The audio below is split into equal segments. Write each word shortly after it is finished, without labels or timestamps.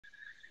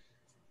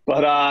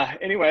But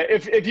anyway,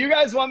 if you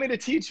guys want me to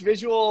teach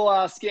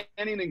visual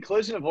scanning and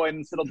collision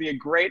avoidance, it'll be a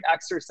great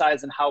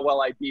exercise in how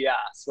well I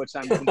BS, which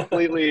I'm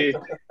completely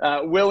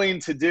willing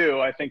to do.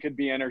 I think it'd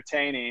be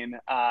entertaining.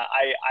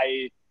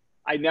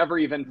 I never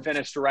even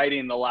finished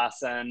writing the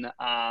lesson,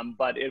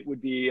 but it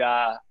would be.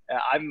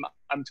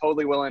 I'm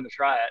totally willing to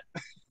try it.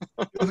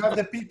 You have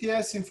the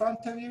PTS in front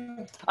of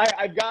you?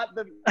 I've got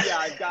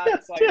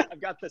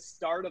the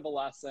start of a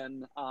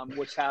lesson,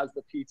 which has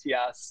the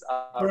PTS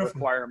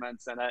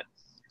requirements in it.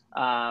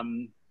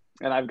 And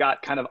I've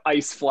got kind of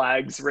ice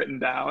flags written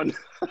down.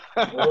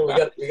 Well,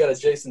 we got a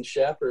Jason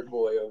Shepard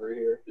boy over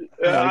here.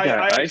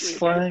 I ice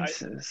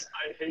flags.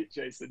 I hate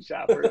Jason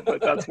Shepard,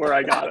 but that's where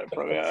I got it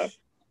from. Yeah.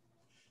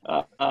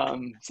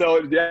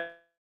 So yeah,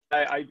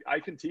 I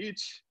can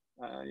teach.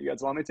 You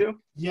guys want me to?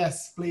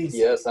 Yes, please.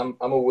 Yes, I'm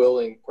a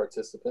willing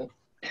participant.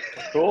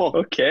 Cool.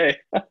 Okay.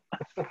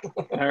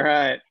 All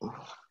right.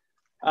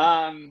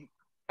 All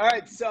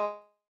right. So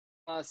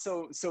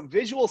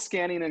visual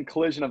scanning and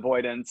collision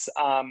avoidance.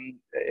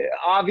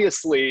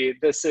 Obviously,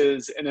 this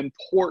is an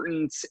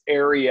important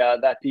area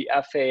that the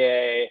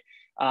FAA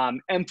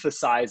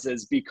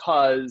emphasizes,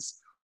 because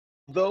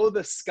though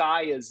the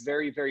sky is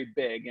very, very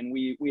big, and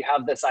we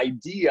have this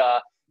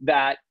idea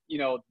that, you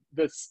know,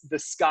 the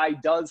sky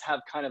does have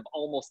kind of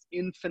almost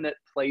infinite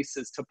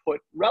places to put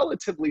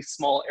relatively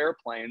small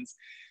airplanes,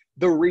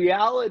 the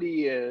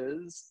reality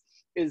is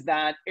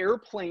that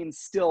airplanes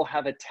still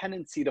have a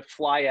tendency to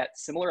fly at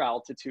similar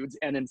altitudes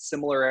and in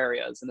similar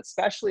areas. And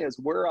especially as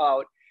we're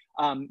out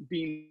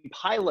being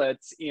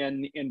pilots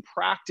in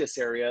practice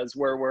areas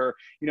where we're,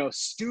 you know,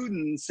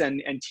 students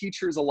and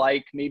teachers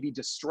alike may be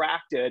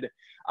distracted,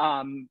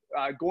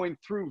 going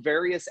through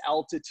various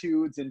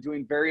altitudes and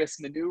doing various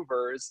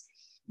maneuvers.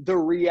 The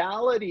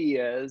reality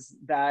is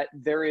that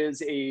there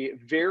is a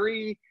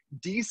very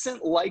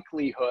decent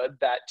likelihood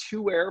that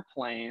two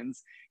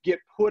airplanes get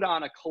put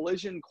on a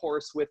collision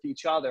course with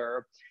each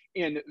other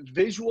in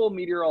visual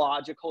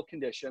meteorological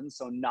conditions,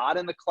 so not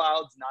in the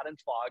clouds, not in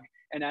fog,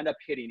 and end up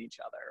hitting each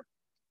other.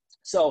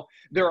 So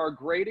there are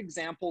great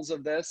examples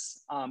of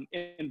this,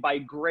 and by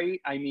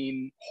great, I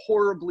mean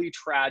horribly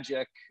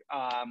tragic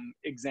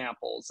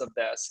examples of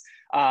this.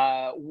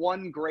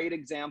 One great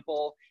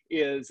example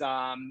is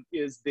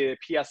the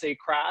PSA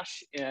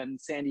crash in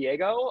San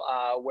Diego,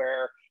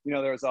 where, you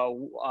know, there's a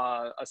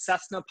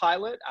Cessna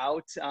pilot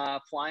out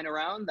flying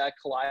around that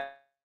collided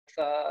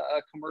with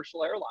a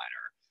commercial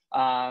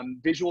airliner.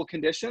 Visual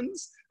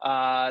conditions,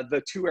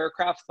 the two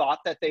aircraft thought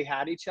that they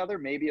had each other,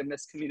 maybe a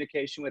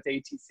miscommunication with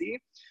ATC,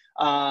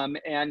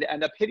 and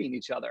end up hitting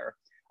each other.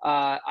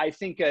 I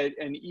think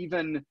an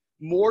even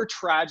more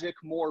tragic,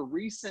 more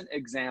recent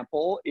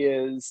example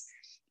is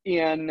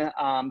in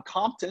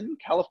Compton,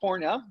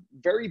 California,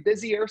 very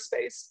busy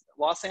airspace,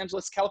 Los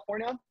Angeles,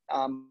 California.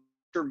 I'm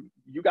sure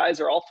you guys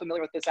are all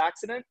familiar with this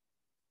accident.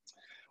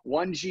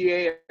 One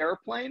GA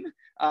airplane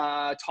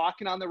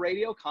talking on the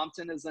radio.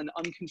 Compton is an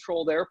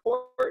uncontrolled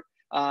airport.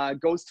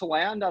 Goes to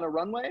land on a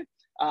runway,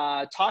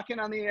 talking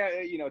on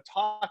the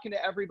talking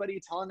to everybody,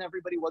 telling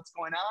everybody what's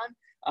going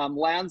on.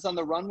 Lands on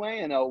the runway,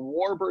 and a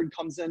warbird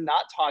comes in,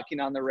 not talking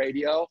on the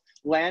radio,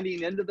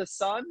 landing into the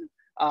sun.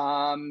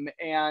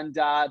 And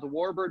the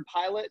warbird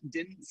pilot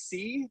didn't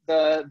see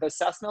the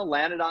Cessna,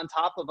 landed on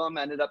top of him,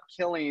 ended up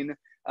killing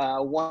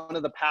one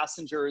of the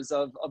passengers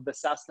of the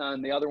Cessna,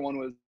 and the other one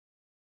was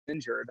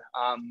injured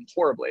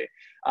horribly.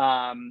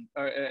 And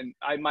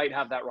I might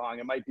have that wrong.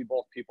 It might be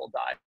both people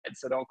died.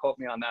 So don't quote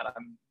me on that.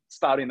 I'm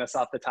spouting this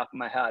off the top of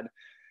my head.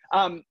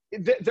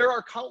 There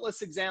are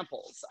countless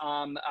examples.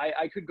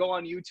 I could go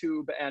on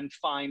YouTube and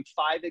find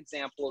 5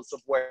 examples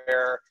of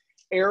where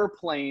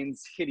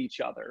airplanes hit each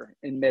other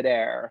in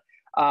midair.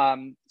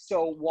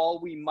 So while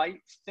we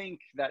might think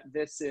that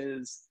this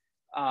is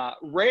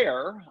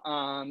rare,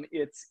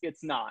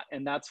 it's not,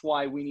 and that's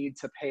why we need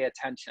to pay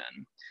attention.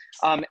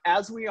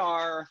 As we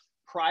are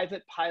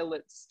private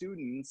pilot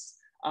students,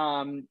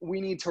 we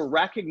need to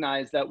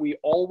recognize that we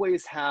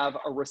always have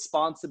a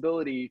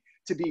responsibility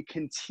to be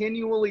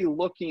continually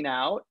looking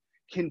out,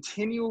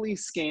 continually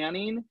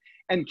scanning,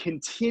 and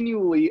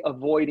continually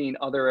avoiding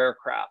other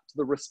aircraft.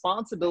 The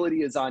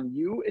responsibility is on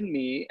you and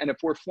me, and if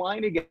we're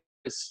flying together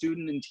as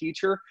student and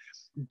teacher,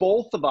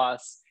 both of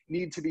us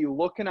need to be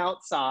looking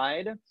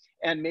outside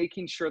and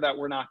making sure that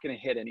we're not going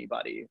to hit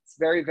anybody. It's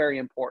very, very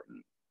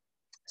important.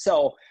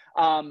 So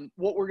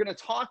what we're going to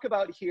talk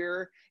about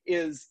here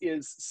is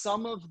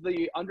some of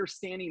the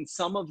understanding,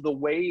 some of the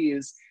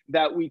ways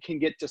that we can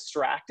get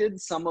distracted,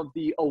 some of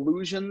the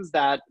illusions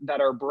that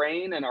our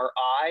brain and our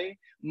eye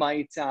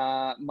might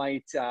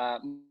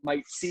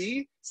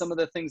see, some of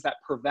the things that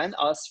prevent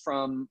us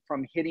from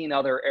hitting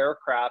other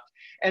aircraft,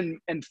 and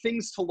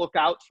things to look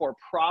out for,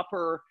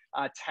 proper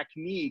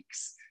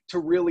techniques to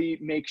really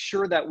make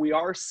sure that we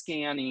are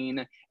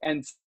scanning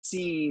and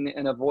seeing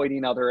and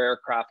avoiding other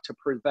aircraft to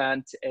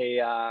prevent a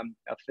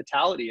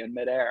fatality in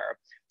midair.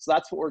 So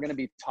that's what we're going to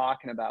be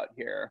talking about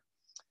here.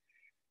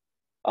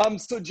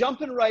 So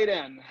jumping right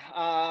in.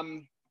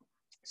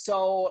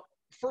 So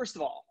first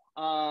of all,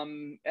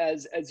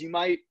 as you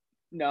might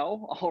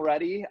know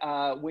already,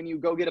 when you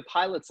go get a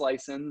pilot's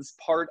license,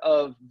 part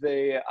of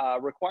the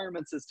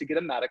requirements is to get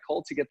a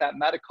medical. To get that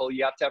medical,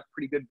 you have to have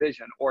pretty good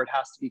vision, or it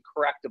has to be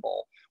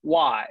correctable.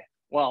 Why?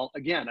 Well,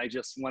 again, I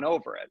just went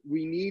over it.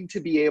 We need to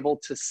be able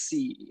to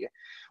see.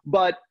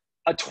 But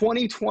a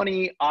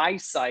 20/20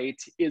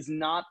 eyesight is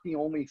not the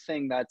only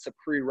thing that's a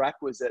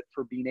prerequisite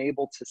for being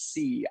able to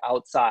see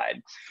outside.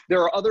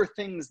 There are other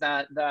things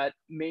that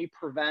may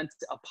prevent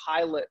a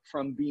pilot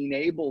from being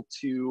able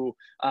to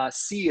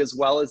see as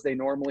well as they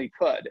normally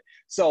could.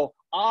 So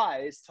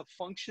eyes, to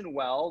function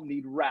well,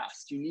 need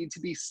rest. You need to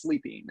be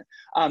sleeping.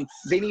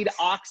 They need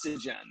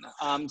oxygen.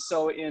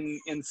 So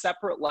in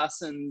separate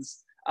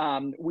lessons,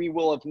 we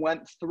will have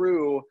went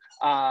through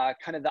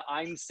kind of the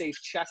I'm safe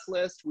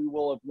checklist. We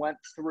will have went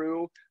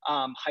through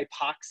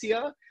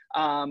hypoxia.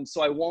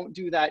 So I won't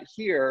do that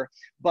here,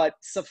 but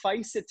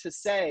suffice it to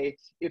say,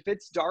 if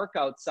it's dark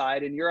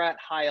outside and you're at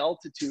high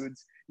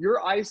altitudes,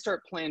 your eyes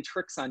start playing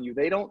tricks on you.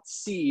 They don't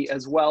see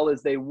as well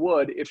as they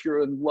would if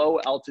you're in low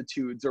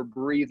altitudes or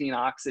breathing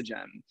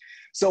oxygen.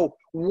 So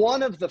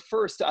one of the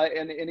first,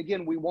 and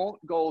again, we won't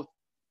go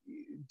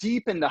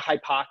deep into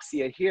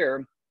hypoxia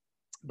here,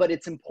 but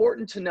it's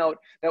important to note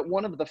that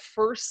one of the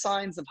first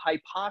signs of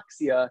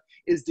hypoxia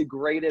is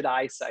degraded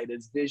eyesight,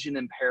 is vision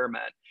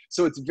impairment.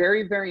 So it's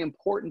very, very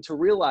important to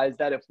realize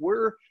that if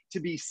we're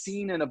to be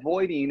seen and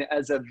avoiding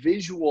as a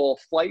visual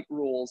flight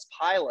rules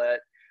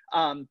pilot,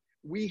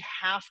 we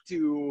have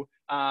to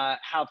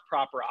have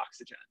proper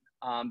oxygen.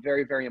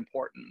 Very, very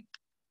important.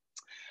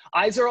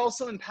 Eyes are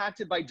also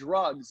impacted by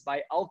drugs,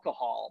 by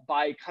alcohol,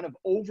 by kind of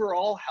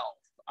overall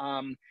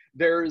health.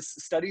 There's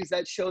studies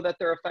that show that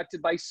they're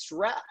affected by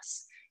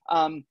stress.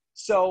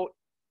 So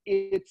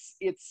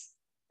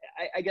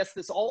I guess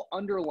this all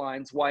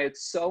underlines why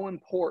it's so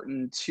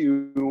important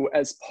to,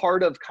 as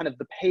part of kind of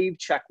the PAVE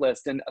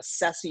checklist and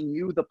assessing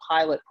you, the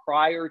pilot,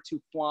 prior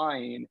to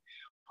flying,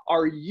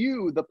 are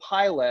you, the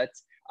pilot,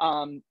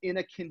 in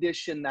a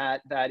condition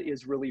that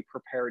is really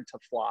prepared to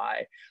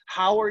fly?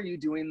 How are you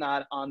doing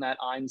that on that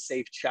I'm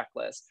safe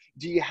checklist?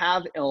 Do you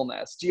have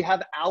illness? Do you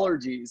have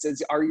allergies?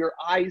 Are your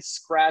eyes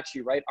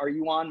scratchy, right? Are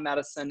you on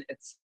medicine,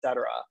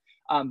 etc.?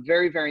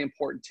 Very, very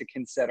important to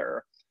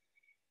consider.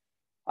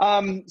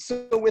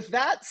 So with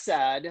that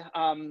said,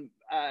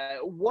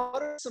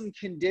 what are some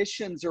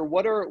conditions, or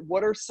what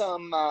are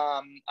some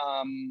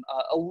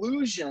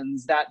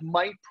illusions that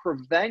might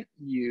prevent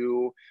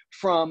you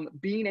from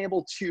being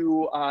able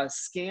to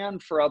scan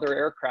for other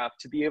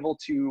aircraft, to be able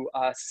to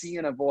see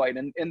and avoid?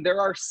 And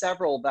there are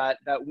several that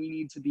we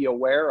need to be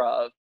aware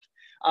of.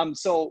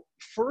 So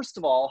first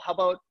of all, how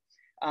about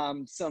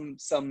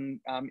some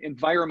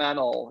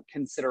environmental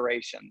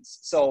considerations?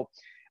 So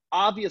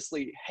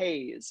obviously,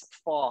 haze,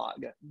 fog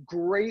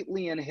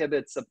greatly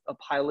inhibits a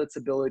pilot's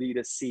ability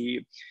to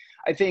see.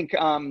 I think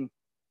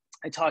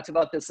I talked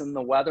about this in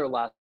the weather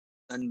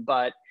lesson,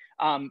 but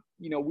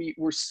you know,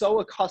 we're so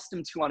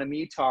accustomed to, on a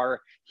METAR,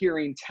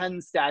 hearing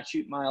 10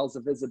 statute miles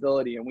of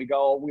visibility, and we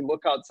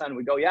look outside and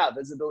we go, yeah,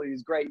 visibility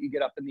is great. You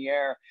get up in the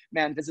air,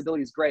 man,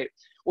 visibility is great.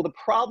 Well, the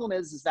problem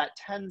is that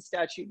 10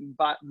 statute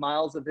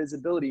miles of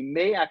visibility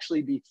may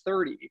actually be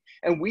 30.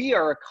 And we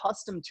are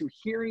accustomed to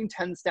hearing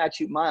 10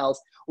 statute miles,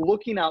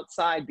 looking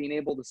outside, being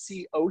able to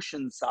see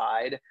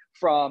Oceanside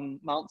from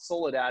Mount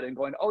Soledad and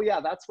going, oh yeah,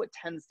 that's what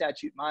 10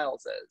 statute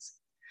miles is.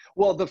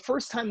 Well, the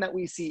first time that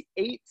we see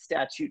 8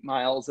 statute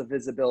miles of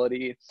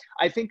visibility,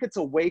 I think it's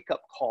a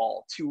wake-up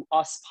call to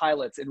us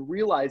pilots in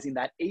realizing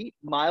that 8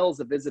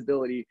 miles of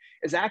visibility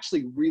is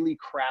actually really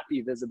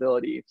crappy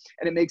visibility.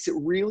 And it makes it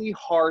really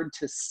hard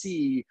to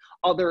see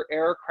other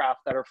aircraft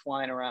that are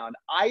flying around.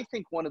 I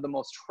think one of the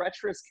most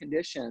treacherous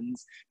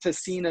conditions to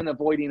seeing and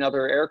avoiding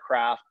other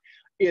aircraft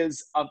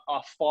is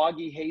a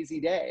foggy, hazy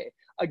day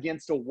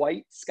against a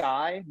white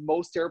sky.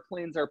 Most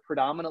airplanes are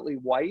predominantly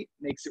white,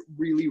 makes it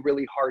really,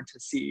 really hard to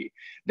see.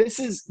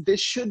 This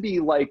should be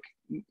like,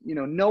 you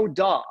know, no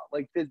duh.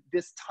 Like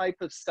this type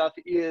of stuff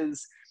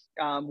is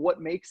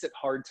what makes it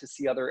hard to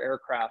see other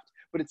aircraft.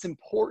 But it's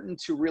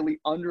important to really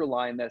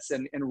underline this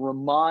and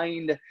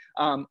remind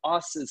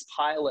us as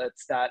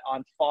pilots that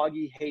on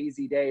foggy,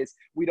 hazy days,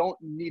 we don't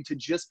need to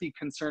just be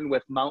concerned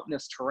with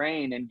mountainous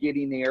terrain and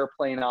getting the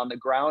airplane on the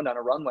ground on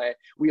a runway.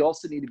 We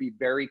also need to be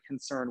very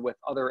concerned with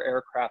other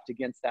aircraft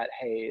against that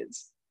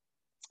haze.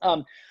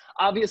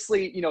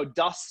 Obviously, you know,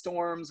 dust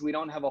storms, we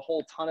don't have a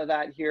whole ton of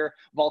that here.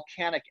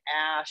 Volcanic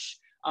ash,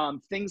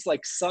 things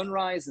like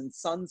sunrise and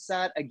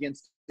sunset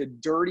against a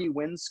dirty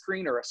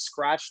windscreen or a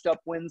scratched up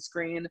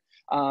windscreen.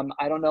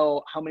 I don't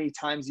know how many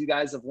times you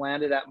guys have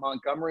landed at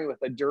Montgomery with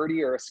a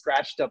dirty or a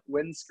scratched up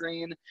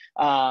windscreen.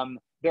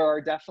 There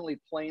are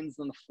definitely planes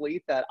in the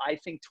fleet that I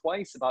think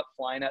twice about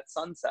flying at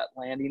sunset.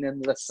 Landing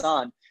into the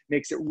sun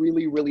makes it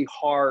really, really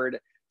hard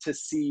to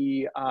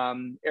see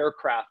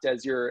aircraft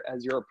as you're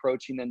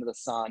approaching into the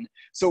sun.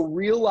 So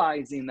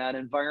realizing that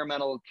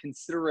environmental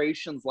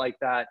considerations like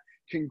that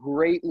can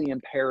greatly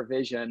impair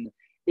vision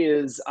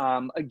is,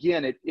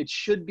 again, it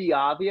should be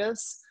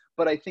obvious,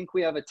 but I think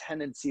we have a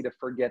tendency to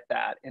forget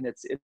that, and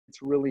it's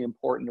really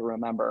important to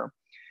remember.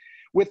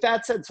 With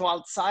that said, so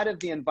outside of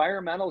the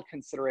environmental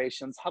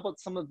considerations, how about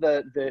some of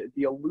the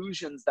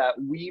illusions that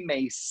we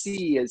may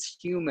see as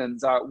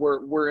humans?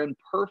 We're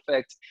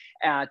imperfect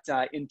at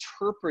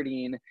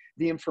interpreting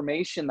the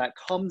information that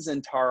comes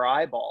into our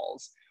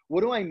eyeballs.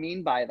 What do I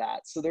mean by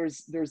that? So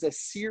there's a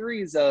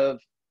series of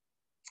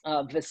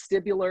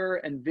vestibular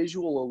and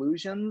visual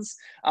illusions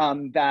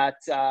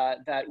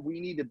that we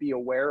need to be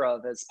aware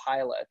of as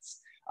pilots.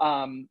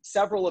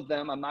 Several of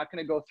them, I'm not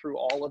going to go through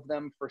all of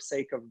them for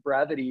sake of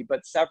brevity,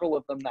 but several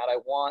of them that I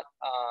want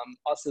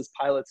us as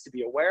pilots to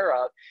be aware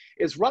of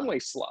is runway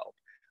slope.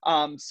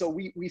 So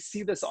we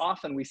see this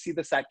often. We see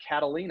this at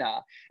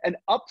Catalina, an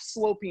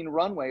upsloping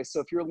runway.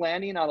 So if you're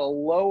landing on a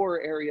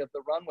lower area of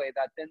the runway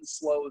that then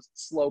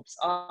slopes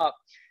up,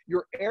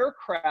 your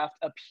aircraft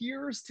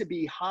appears to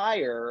be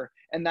higher,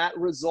 and that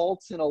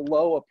results in a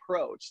low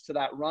approach to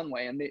that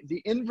runway. And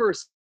the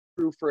inverse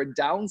true for a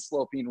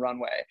downsloping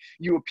runway.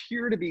 You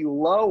appear to be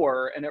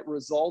lower, and it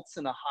results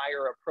in a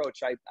higher approach.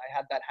 I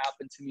had that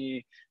happen to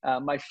me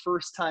my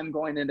first time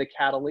going into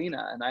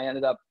Catalina, and I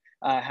ended up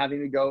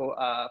having to go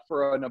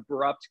for an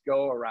abrupt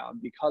go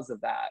around because of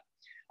that.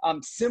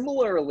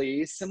 Similar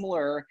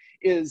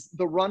is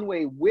the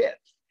runway width.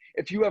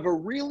 If you have a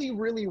really,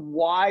 really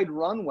wide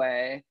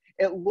runway,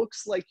 it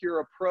looks like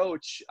your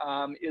approach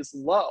is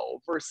low,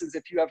 versus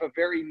if you have a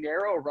very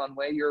narrow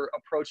runway, your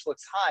approach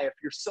looks high. If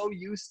you're so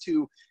used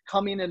to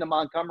coming into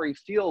Montgomery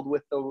Field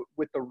with the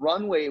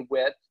runway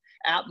width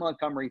at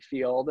Montgomery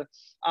Field,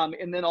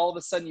 and then all of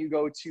a sudden you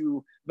go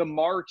to the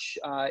March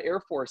Air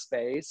Force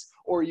Base,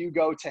 or you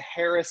go to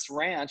Harris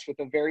Ranch with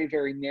a very,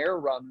 very narrow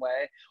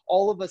runway,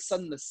 all of a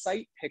sudden the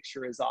sight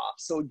picture is off.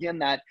 So again,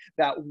 that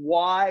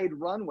wide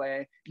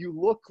runway, you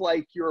look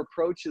like your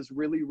approach is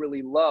really,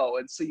 really low.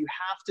 And so you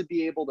have to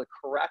be able to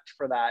correct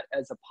for that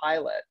as a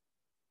pilot.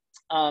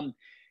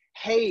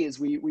 Haze,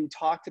 we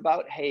talked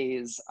about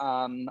haze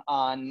on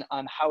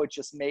how it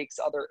just makes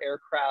other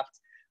aircraft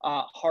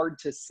hard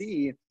to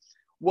see.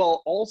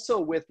 Well, also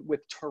with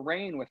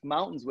terrain, with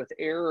mountains, with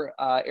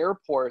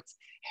airports,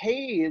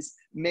 haze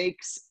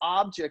makes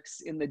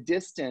objects in the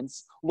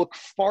distance look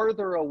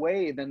farther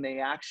away than they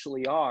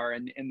actually are.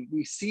 And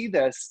we see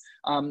this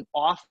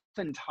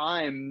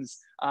oftentimes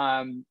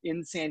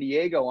in San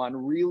Diego on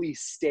really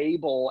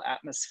stable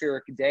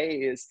atmospheric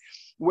days,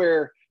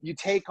 where you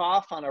take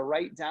off on a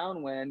right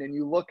downwind and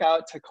you look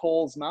out to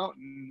Coles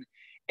Mountain,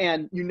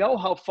 and you know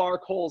how far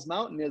Coles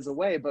Mountain is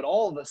away, but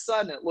all of a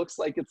sudden it looks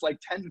like it's like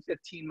 10,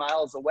 15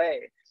 miles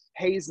away.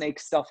 Haze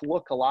makes stuff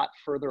look a lot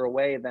further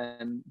away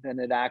than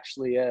it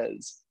actually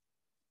is.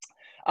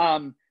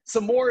 Some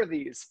more of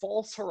these,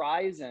 false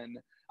horizon.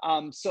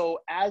 So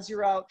as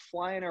you're out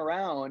flying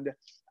around,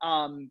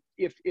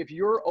 if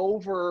you're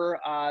over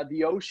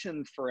the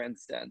ocean, for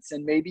instance,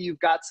 and maybe you've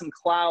got some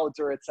clouds,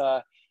 or it's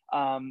a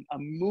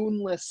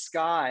moonless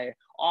sky,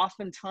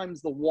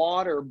 oftentimes the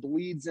water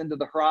bleeds into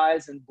the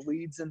horizon,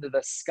 bleeds into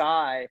the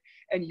sky,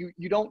 and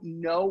you don't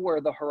know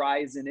where the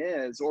horizon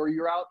is. Or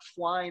you're out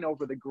flying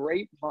over the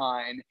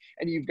grapevine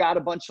and you've got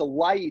a bunch of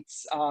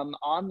lights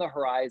on the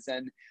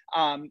horizon,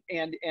 and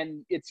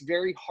it's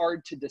very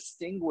hard to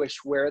distinguish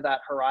where that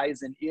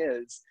horizon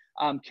is.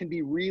 Can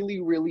be really,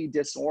 really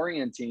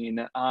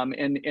disorienting.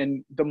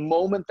 And the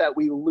moment that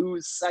we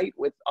lose sight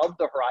of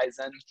the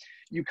horizon,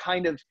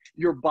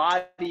 your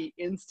body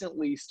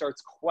instantly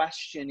starts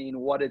questioning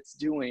what it's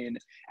doing.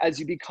 As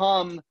you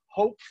become,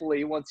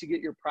 hopefully, once you get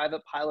your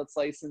private pilot's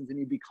license and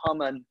you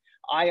become an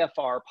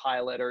IFR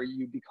pilot, or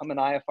you become an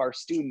IFR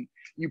student,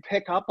 you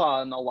pick up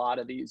on a lot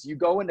of these. You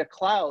go into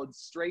clouds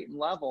straight and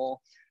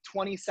level,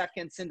 20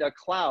 seconds into a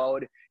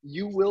cloud,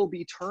 you will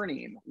be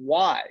turning.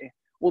 Why?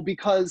 Well,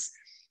 because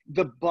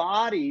the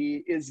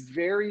body is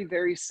very,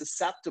 very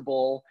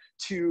susceptible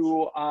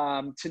to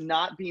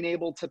not being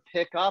able to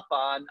pick up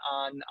on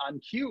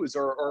cues,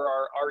 or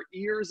our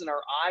ears and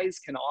our eyes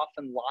can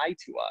often lie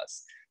to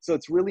us. So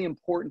it's really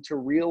important to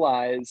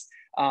realize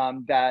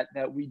that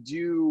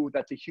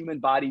the human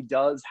body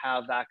does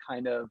have that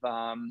kind of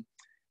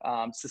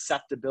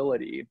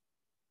susceptibility.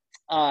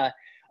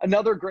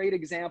 Another great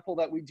example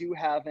that we do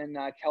have in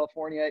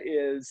California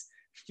is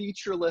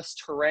featureless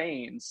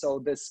terrain. So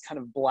this kind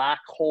of black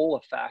hole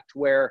effect,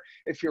 where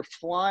if you're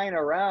flying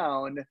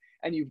around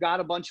and you've got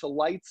a bunch of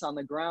lights on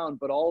the ground,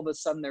 but all of a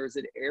sudden there's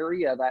an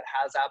area that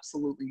has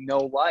absolutely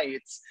no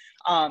lights,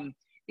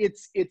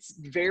 it's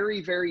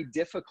very, very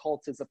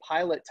difficult as a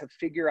pilot to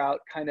figure out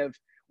kind of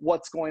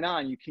what's going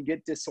on. You can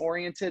get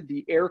disoriented.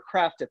 The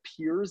aircraft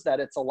appears that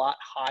it's a lot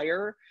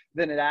higher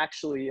than it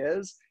actually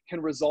is,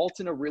 can result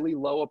in a really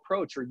low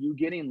approach, or you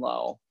getting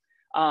low.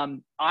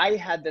 I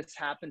had this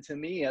happen to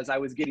me as I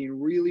was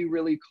getting really,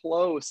 really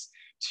close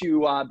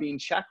to being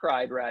check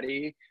ride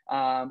ready.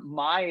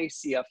 My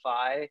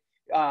CFI,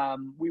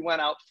 we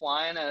went out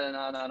flying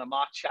on a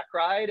mock check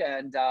ride,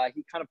 and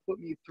he kind of put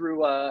me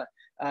through a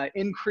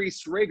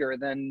increased rigor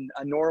than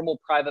a normal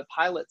private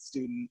pilot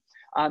student.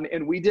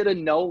 And we did a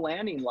no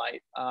landing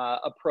light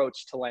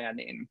approach to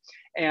landing.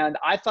 And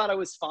I thought I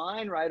was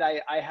fine, right?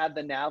 I had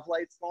the nav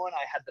lights going,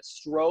 I had the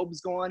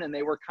strobes going, and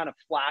they were kind of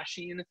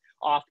flashing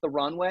off the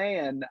runway.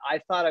 And I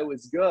thought I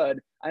was good.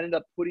 I ended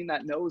up putting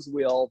that nose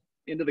wheel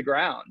into the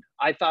ground.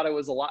 I thought I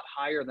was a lot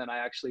higher than I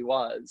actually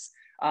was.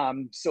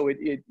 So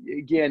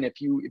again,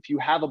 if you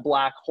have a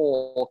black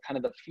hole, kind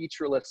of the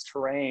featureless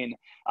terrain,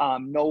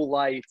 no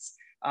lights,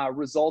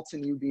 results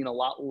in you being a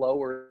lot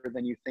lower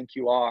than you think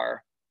you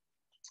are.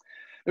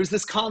 There's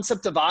this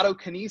concept of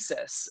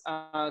autokinesis.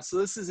 So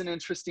this is an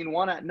interesting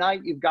one. At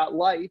night, you've got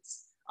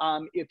lights.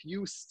 If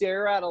you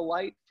stare at a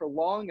light for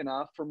long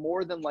enough, for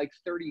more than like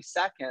 30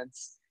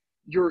 seconds,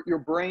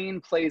 your brain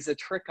plays a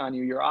trick on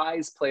you. Your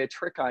eyes play a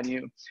trick on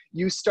you.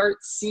 You start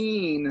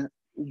seeing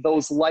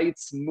those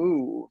lights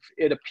move.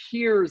 It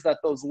appears that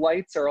those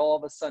lights are all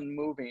of a sudden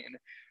moving.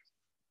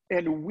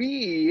 And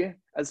we,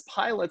 as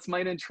pilots,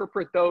 might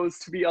interpret those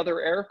to be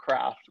other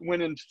aircraft,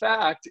 when in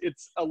fact,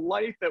 it's a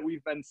light that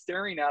we've been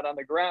staring at on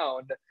the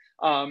ground,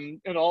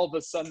 and all of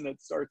a sudden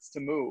it starts to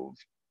move.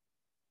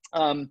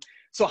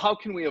 So how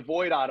can we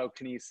avoid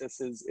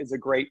autokinesis is a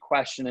great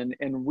question.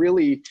 And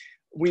really,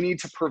 we need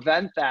to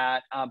prevent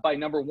that by,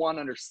 number one,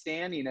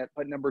 understanding it,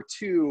 but number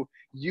two,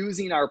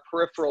 using our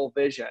peripheral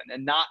vision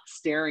and not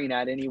staring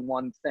at any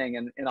one thing.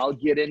 And I'll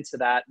get into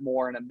that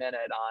more in a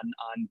minute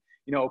on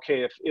you know,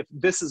 okay, if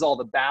this is all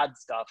the bad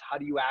stuff, how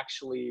do you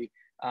actually,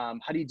 how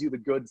do you do the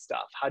good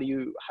stuff? How do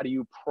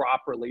you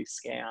properly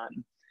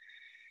scan?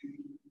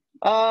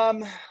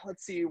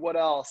 Let's see, what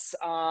else?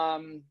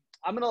 I'm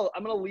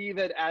gonna leave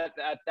it at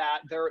that.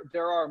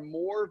 There are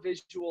more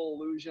visual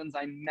illusions.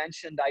 I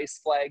mentioned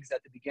ice flags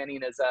at the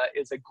beginning as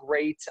a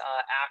great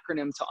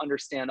acronym to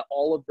understand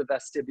all of the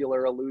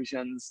vestibular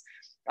illusions.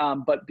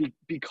 But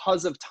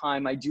because of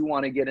time, I do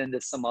want to get into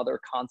some other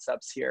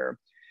concepts here.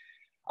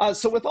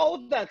 So with all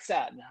of that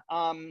said,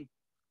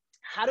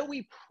 how do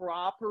we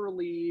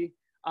properly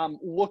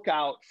look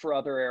out for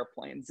other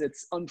airplanes?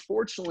 It's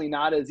unfortunately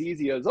not as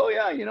easy as, oh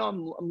yeah, you know,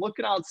 I'm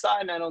looking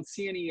outside and I don't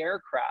see any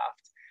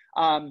aircraft.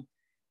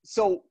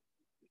 So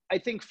I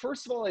think,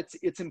 first of all,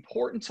 it's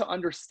important to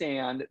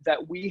understand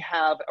that we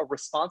have a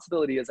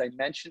responsibility, as I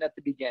mentioned at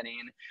the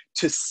beginning,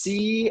 to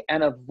see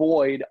and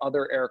avoid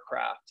other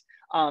aircraft.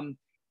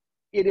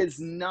 It is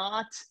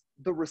not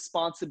the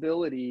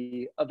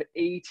responsibility of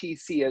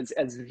ATC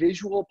as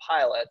visual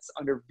pilots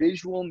under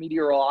visual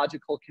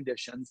meteorological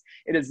conditions.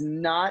 It is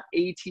not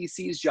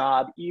ATC's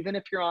job, even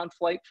if you're on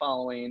flight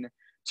following,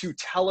 to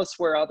tell us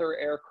where other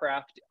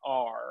aircraft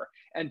are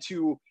and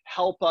to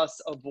help us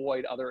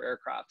avoid other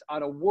aircraft.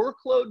 On a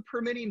workload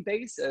permitting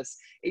basis,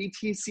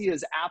 ATC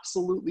is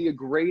absolutely a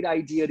great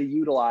idea to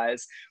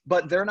utilize,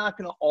 but they're not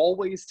going to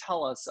always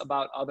tell us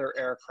about other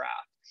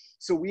aircraft.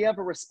 So we have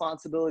a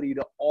responsibility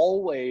to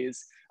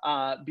always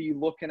be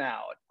looking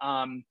out.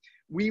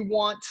 We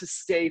want to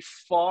stay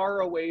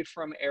far away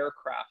from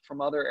aircraft, from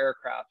other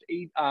aircraft.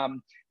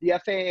 The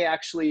FAA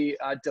actually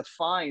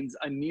defines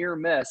a near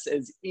miss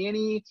as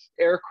any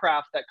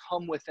aircraft that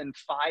come within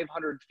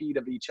 500 feet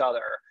of each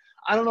other.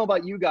 I don't know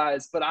about you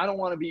guys, but I don't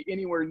want to be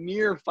anywhere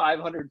near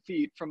 500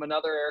 feet from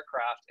another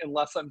aircraft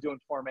unless I'm doing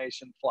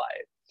formation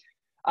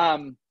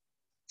flight.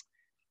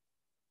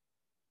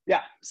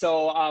 Yeah,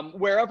 so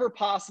wherever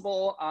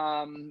possible,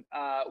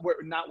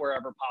 not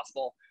wherever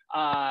possible,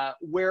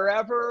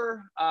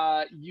 wherever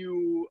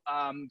you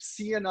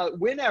see another,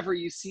 whenever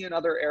you see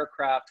another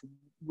aircraft,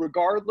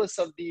 regardless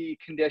of the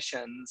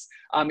conditions,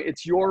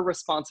 it's your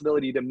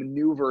responsibility to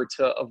maneuver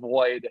to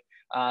avoid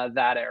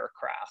that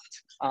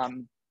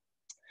aircraft.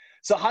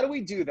 So how do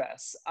we do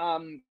this?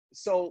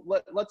 So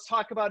let's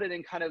talk about it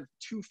in kind of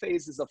two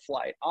phases of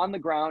flight, on the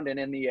ground and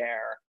in the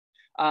air.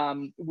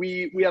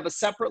 We have a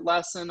separate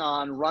lesson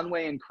on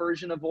runway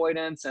incursion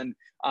avoidance and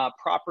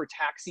proper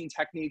taxiing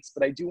techniques,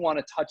 but I do want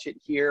to touch it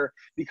here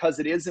because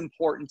it is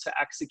important to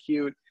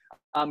execute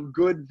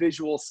good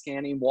visual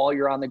scanning while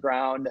you're on the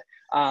ground.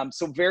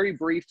 So very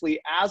briefly,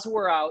 as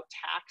we're out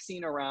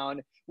taxiing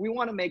around, we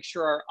want to make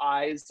sure our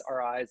eyes,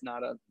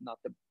 not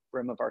the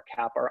brim of our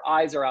cap, our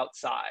eyes are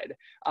outside,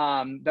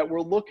 that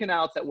we're looking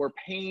out, that we're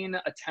paying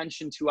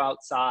attention to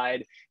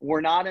outside.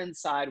 We're not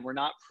inside, we're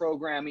not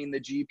programming the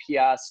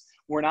GPS,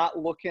 we're not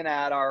looking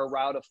at our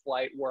route of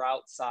flight, we're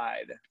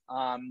outside.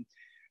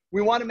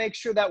 We want to make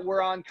sure that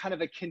we're on kind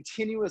of a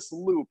continuous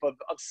loop of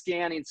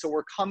scanning. So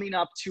we're coming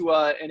up to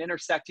an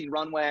intersecting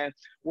runway,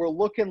 we're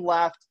looking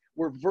left,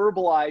 we're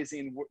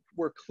verbalizing,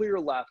 we're clear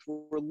left,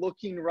 we're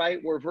looking right,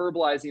 we're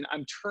verbalizing,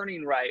 I'm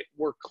turning right,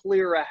 we're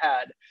clear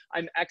ahead,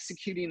 I'm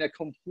executing a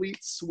complete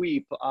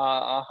sweep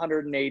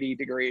 180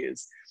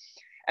 degrees.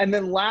 And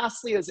then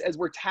lastly, as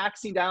we're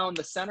taxiing down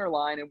the center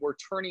line and we're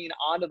turning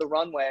onto the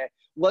runway,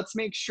 let's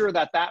make sure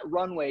that that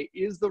runway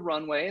is the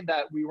runway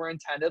that we were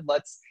intended.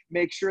 Let's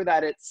make sure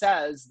that it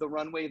says the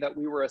runway that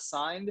we were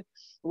assigned.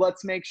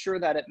 Let's make sure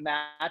that it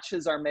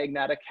matches our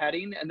magnetic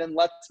heading. And then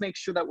let's make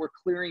sure that we're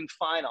clearing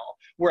final.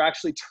 We're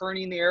actually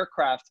turning the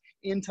aircraft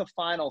into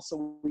final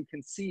so we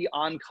can see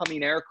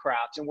oncoming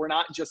aircraft and we're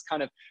not just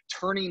kind of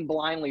turning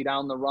blindly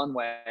down the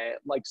runway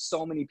like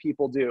so many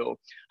people do.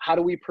 How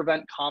do we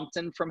prevent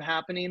Compton from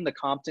happening, the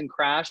Compton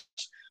crash?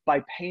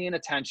 By paying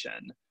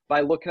attention, by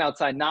looking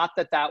outside. Not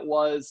that that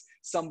was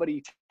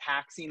somebody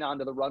taxiing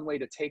onto the runway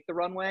to take the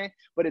runway,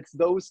 but it's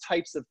those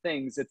types of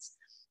things. It's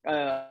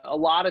a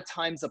lot of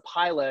times a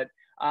pilot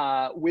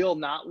will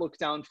not look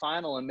down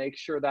final and make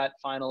sure that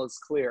final is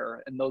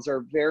clear. And those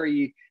are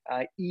very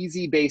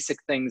easy, basic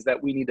things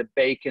that we need to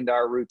bake into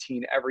our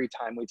routine every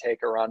time we take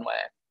a runway.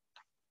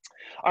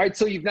 All right,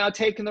 so you've now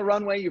taken the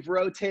runway, you've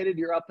rotated,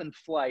 you're up in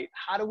flight.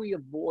 How do we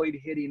avoid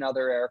hitting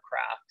other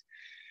aircraft?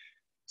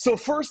 So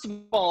first of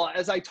all,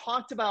 as I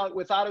talked about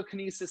with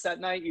autokinesis at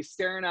night, you're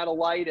staring at a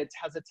light, it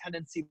has a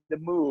tendency to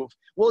move.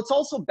 Well, it's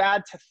also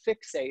bad to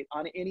fixate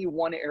on any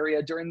one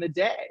area during the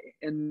day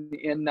in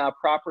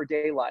proper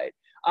daylight.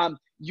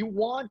 You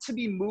want to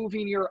be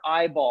moving your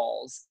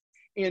eyeballs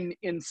in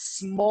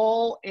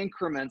small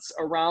increments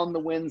around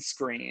the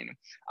windscreen.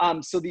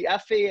 So the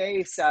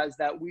FAA says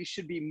that we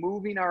should be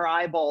moving our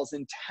eyeballs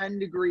in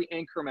 10-degree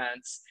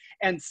increments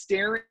and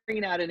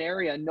staring at an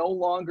area no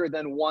longer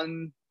than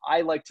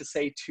I like to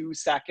say 2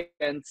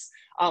 seconds,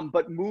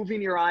 but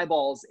moving your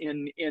eyeballs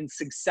in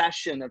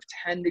succession of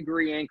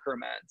 10-degree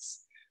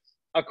increments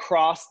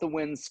across the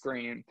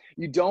windscreen.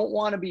 You don't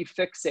want to be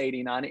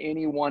fixating on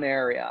any one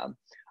area.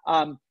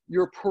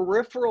 Your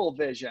peripheral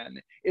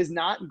vision is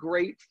not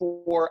great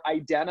for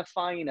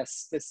identifying a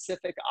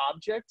specific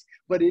object,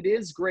 but it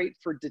is great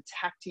for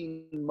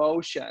detecting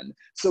motion.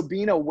 So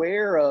being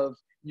aware of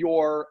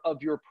your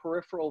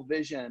peripheral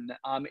vision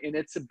and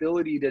its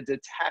ability to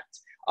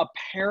detect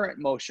apparent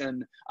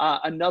motion,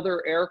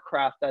 another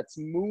aircraft that's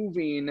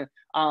moving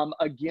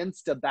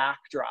against a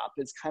backdrop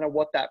is kind of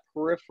what that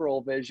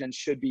peripheral vision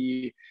should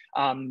be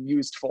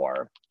used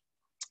for.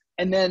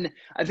 And then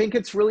I think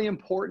it's really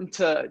important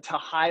to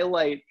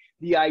highlight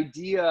the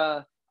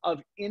idea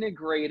of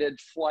integrated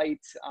flight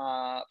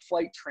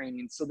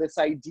training. So this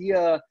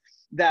idea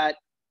that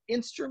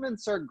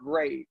instruments are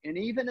great, and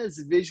even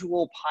as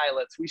visual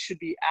pilots, we should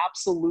be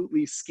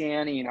absolutely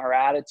scanning our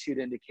attitude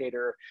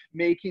indicator,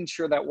 making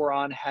sure that we're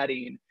on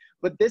heading.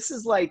 But this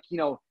is like,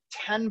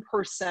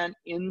 10%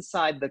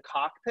 inside the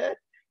cockpit,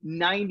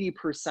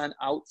 90%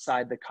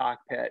 outside the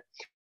cockpit.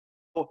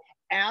 So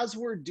as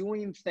we're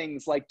doing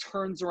things like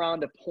turns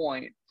around a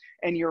point,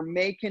 and you're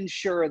making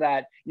sure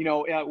that,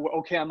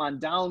 okay, I'm on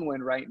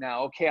downwind right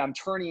now. Okay, I'm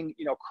turning,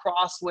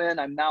 crosswind.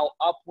 I'm now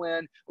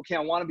upwind. Okay,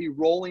 I want to be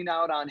rolling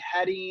out on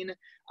heading.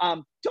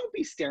 Don't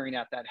be staring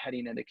at that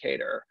heading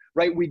indicator,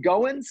 right? We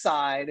go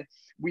inside,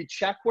 we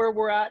check where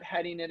we're at,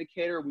 heading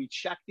indicator, we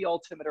check the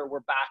altimeter,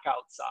 we're back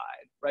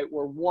outside, right?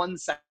 We're 1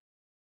 second,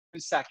 2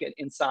 second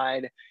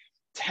inside,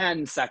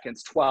 10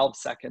 seconds, 12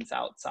 seconds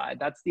outside.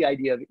 That's the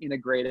idea of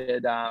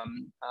integrated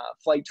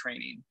flight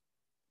training.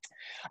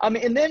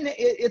 And then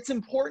it's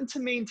important to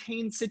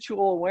maintain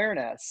situational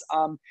awareness.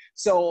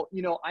 So,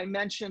 I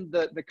mentioned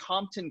the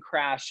Compton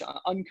crash,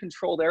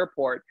 uncontrolled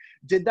airport.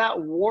 Did that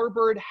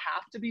warbird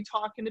have to be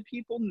talking to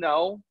people?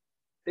 No,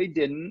 they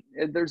didn't.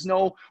 There's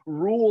no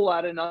rule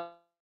at an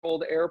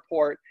uncontrolled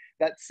airport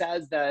that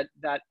says that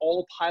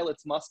all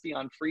pilots must be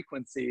on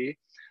frequency.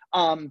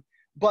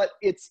 But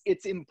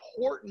it's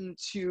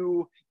important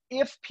to,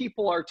 if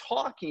people are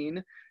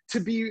talking, to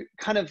be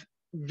kind of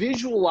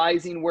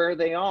visualizing where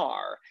they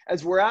are.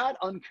 As we're at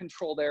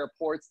uncontrolled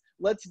airports,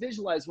 let's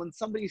visualize when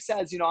somebody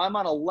says, I'm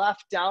on a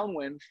left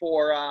downwind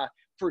for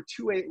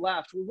 28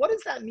 left. Well, what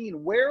does that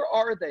mean? Where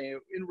are they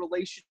in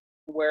relation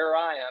to where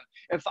I am?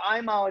 If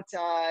I'm out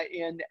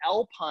in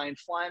Alpine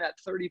flying at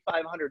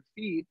 3,500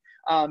 feet,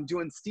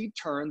 doing steep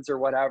turns or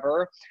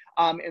whatever,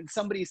 and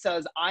somebody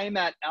says I'm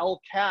at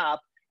El Cap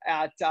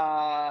at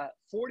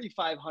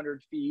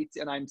 4,500 feet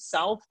and I'm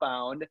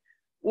southbound,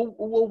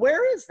 well,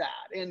 where is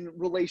that in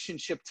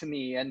relationship to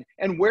me? And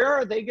where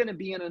are they going to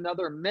be in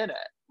another minute,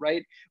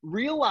 right?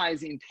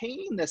 Realizing,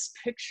 painting this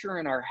picture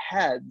in our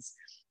heads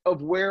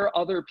of where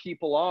other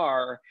people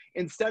are,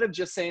 instead of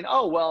just saying,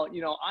 oh, well,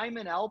 I'm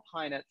in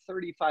Alpine at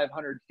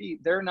 3,500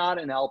 feet. They're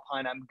not in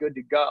Alpine. I'm good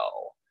to go.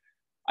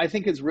 I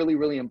think is really,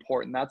 really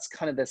important. That's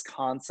kind of this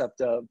concept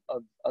of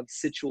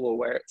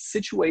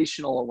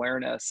situational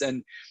awareness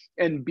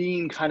and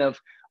being kind of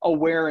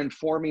aware and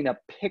forming a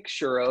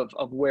picture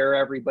of where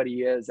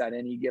everybody is at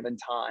any given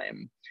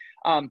time.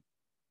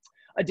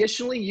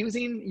 Additionally,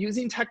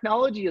 using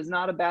technology is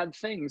not a bad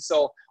thing.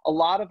 So a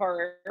lot of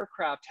our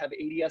aircraft have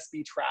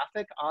ADS-B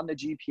traffic on the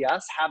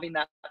GPS. Having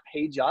that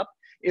page up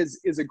is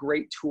a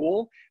great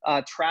tool.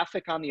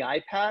 Traffic on the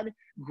iPad,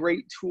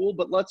 great tool.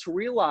 But let's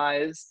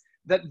realize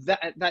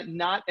that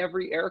not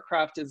every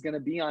aircraft is going to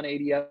be on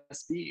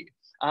ADS-B.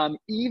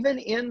 Even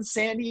in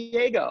San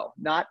Diego,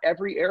 not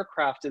every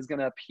aircraft is going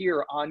to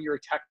appear on your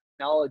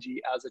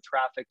technology as a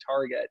traffic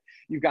target.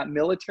 You've got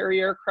military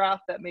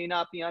aircraft that may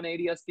not be on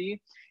ADS-B,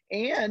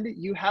 and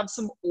you have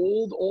some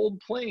old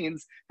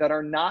planes that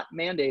are not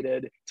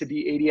mandated to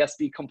be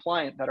ADS-B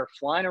compliant that are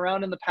flying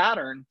around in the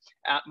pattern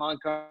at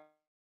Montgomery.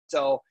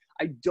 So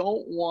I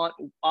don't want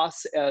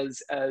us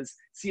as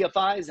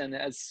CFIs and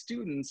as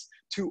students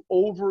to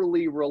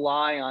overly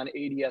rely on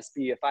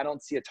ADS-B. If I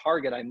don't see a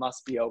target, I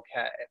must be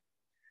okay.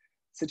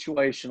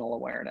 Situational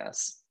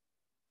awareness.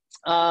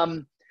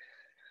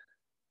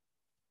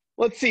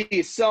 Let's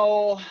see.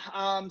 So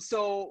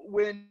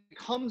when it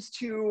comes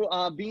to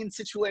being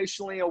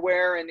situationally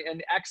aware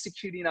and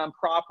executing on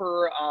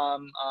proper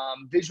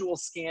visual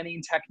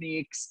scanning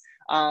techniques,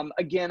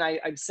 again,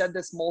 I've said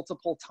this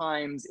multiple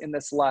times in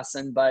this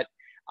lesson, but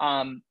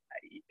I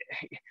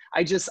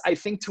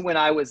think to when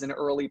I was an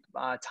early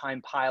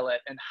time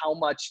pilot and how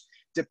much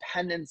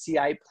dependency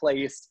I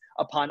placed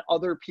upon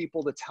other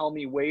people to tell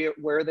me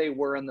where they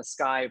were in the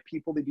sky,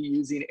 people to be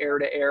using air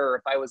to air,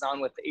 if I was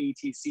on with the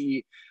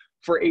ATC,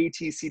 for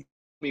ATC to tell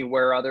me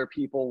where other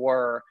people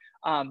were.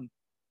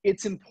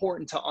 It's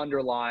important to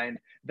underline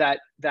that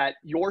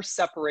your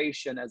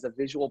separation as a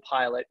visual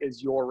pilot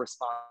is your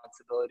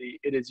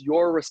responsibility. It is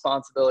your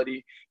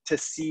responsibility to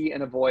see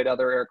and avoid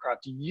other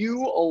aircraft.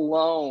 You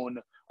alone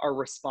are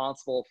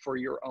responsible for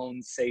your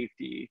own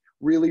safety.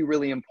 Really,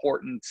 really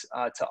important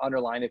to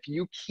underline. If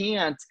you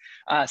can't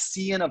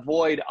see and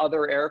avoid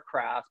other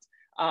aircraft,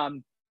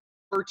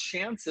 your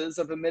chances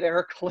of a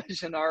mid-air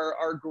collision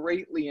are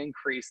greatly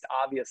increased,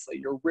 obviously.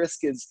 Your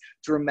risk is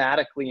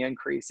dramatically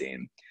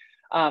increasing.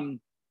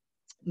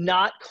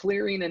 Not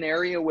clearing an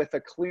area with a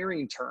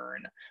clearing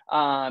turn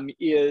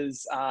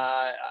is,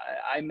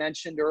 I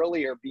mentioned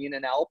earlier, being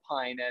an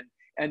alpine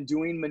and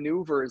doing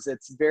maneuvers,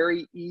 it's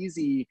very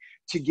easy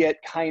to get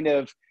kind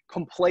of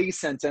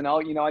complacent. And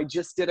I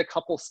just did a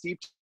couple steep,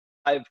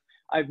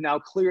 I've now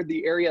cleared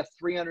the area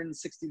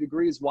 360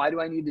 degrees. Why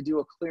do I need to do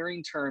a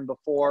clearing turn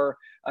before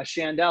a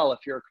chandelle if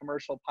you're a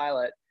commercial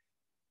pilot?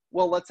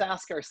 Well, let's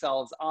ask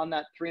ourselves, on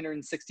that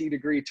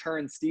 360-degree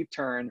turn, steep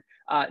turn,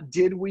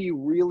 did we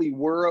really,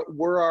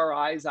 were our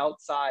eyes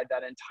outside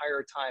that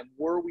entire time?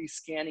 Were we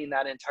scanning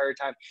that entire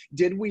time?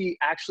 Did we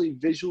actually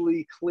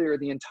visually clear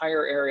the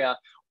entire area?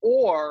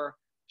 Or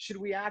should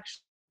we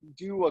actually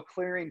do a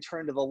clearing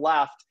turn to the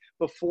left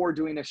before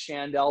doing a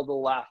chandelle to the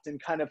left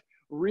and kind of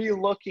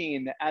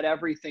re-looking at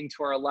everything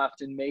to our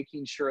left and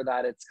making sure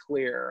that it's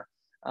clear?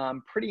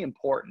 Pretty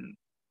important.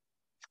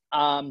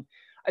 I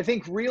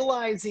think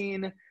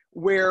realizing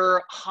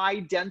where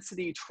high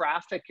density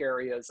traffic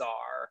areas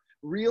are,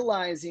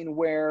 realizing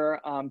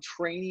where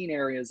training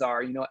areas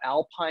are.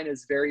 Alpine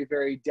is very,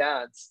 very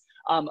dense.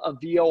 A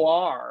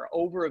VOR,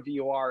 over a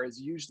VOR,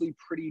 is usually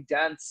pretty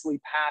densely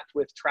packed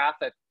with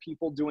traffic,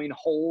 people doing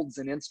holds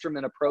and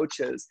instrument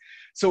approaches.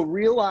 So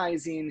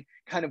realizing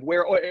kind of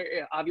where,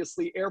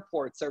 obviously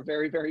airports are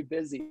very, very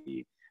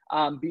busy.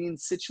 Being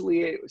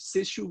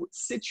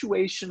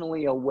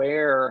situationally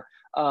aware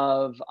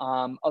of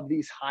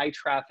these high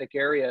traffic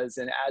areas,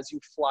 and as you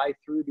fly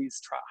through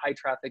these high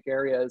traffic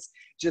areas,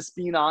 just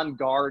being on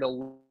guard a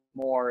little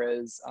more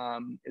is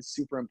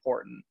super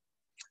important.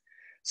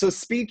 So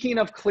speaking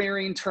of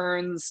clearing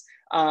turns,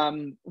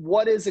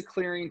 what is a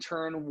clearing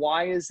turn?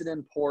 Why is it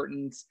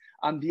important?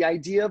 The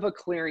idea of a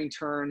clearing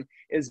turn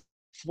is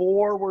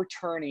before we're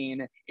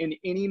turning in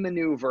any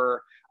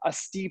maneuver, a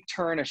steep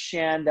turn, a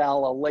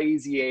chandelle, a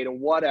lazy eight, or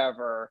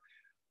whatever,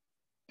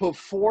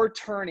 before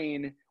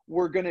turning,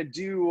 we're gonna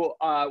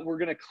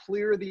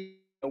clear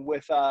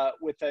with a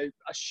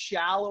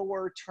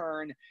shallower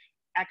turn,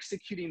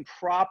 executing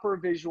proper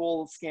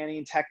visual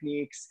scanning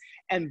techniques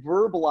and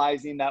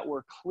verbalizing that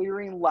we're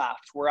clearing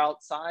left. We're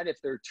outside. If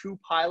there are two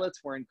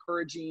pilots, we're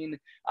encouraging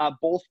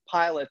both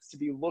pilots to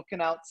be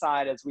looking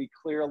outside as we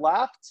clear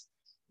left,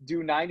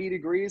 do 90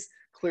 degrees,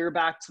 clear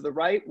back to the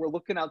right. We're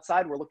looking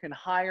outside, we're looking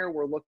higher,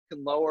 we're looking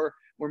lower.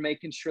 We're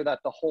making sure that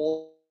the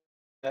whole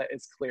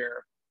is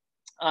clear.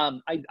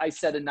 I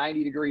said a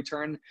 90-degree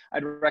turn.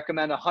 I'd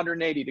recommend a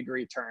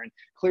 180-degree turn.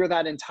 Clear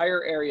that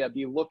entire area.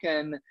 Be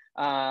looking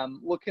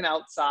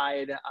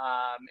outside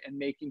and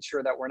making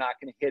sure that we're not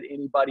going to hit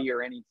anybody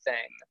or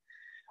anything.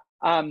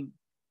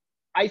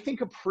 I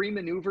think a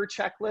pre-maneuver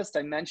checklist,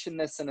 I mentioned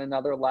this in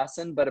another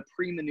lesson, but a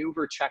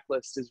pre-maneuver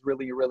checklist is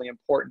really, really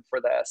important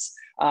for this.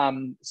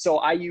 So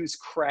I use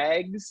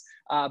Craig's,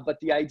 but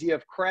the idea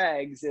of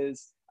Craig's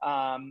is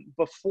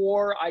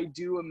before I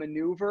do a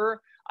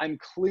maneuver, I'm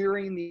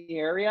clearing the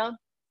area.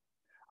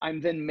 I'm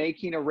then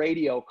making a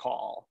radio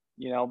call.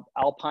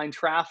 Alpine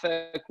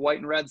traffic, white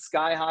and red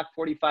Skyhawk,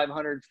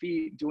 4,500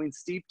 feet, doing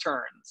steep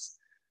turns.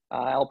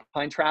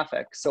 Alpine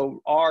traffic.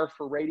 So R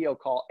for radio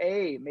call.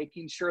 A,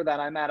 making sure that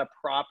I'm at a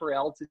proper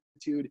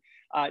altitude.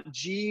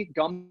 G,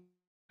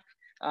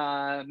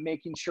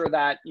 making sure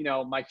that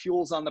my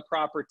fuel's on the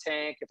proper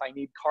tank. If I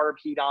need carb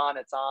heat on,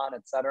 it's on,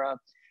 etc.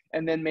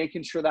 And then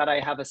making sure that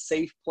I have a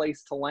safe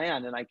place to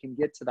land and I can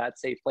get to that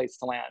safe place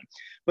to land.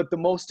 But the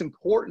most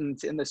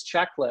important in this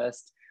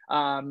checklist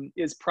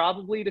is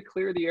probably to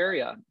clear the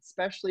area,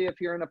 especially if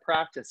you're in a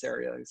practice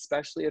area,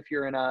 especially if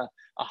you're in a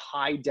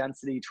high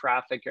density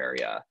traffic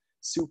area.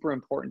 Super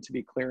important to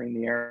be clearing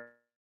the area.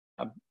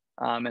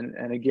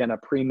 And again, a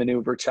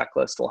pre-maneuver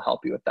checklist will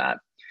help you with that.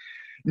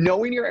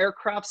 Knowing your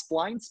aircraft's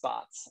blind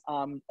spots.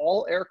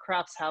 All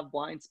aircrafts have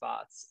blind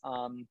spots.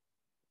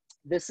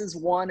 This is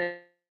one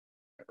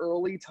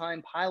early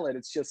time pilot,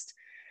 it's just,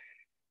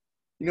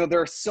 you know,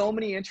 there are so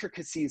many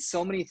intricacies,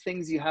 so many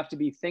things you have to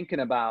be thinking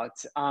about.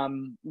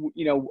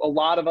 You know, a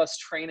lot of us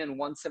train in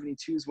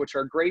 172s, which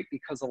are great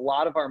because a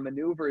lot of our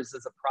maneuvers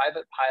as a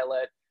private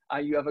pilot,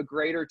 you have a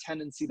greater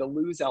tendency to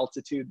lose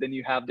altitude than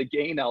you have to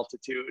gain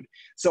altitude.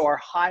 So our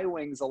high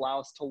wings allow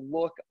us to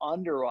look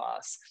under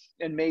us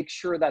and make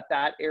sure that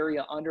that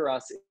area under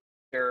us is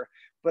there.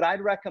 But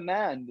I'd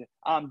recommend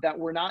that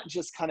we're not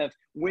just kind of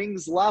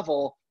wings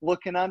level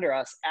looking under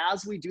us.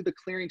 As we do the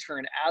clearing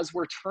turn, as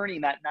we're turning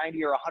that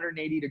 90 or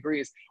 180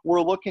 degrees,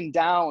 we're looking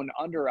down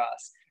under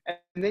us.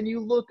 And then you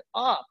look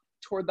up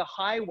toward the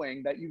high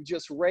wing that you've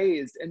just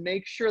raised and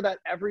make sure that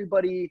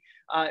everybody,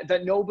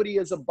 that nobody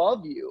is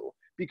above you.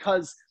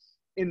 Because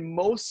in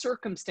most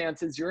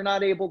circumstances, you're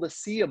not able to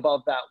see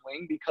above that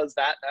wing because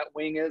that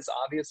wing is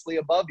obviously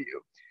above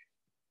you.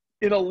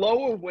 In a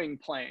lower wing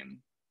plane,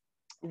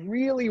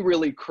 really,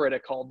 really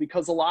critical,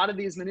 because a lot of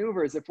these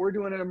maneuvers, if we're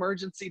doing an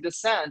emergency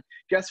descent,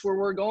 guess where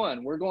we're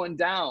going? We're going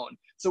down.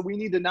 So we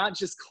need to not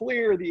just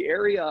clear the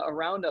area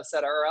around us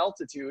at our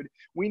altitude,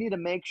 we need to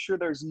make sure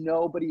there's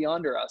nobody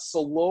under us. So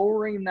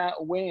lowering that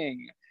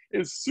wing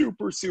is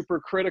super,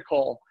 super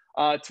critical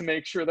to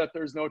make sure that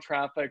there's no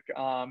traffic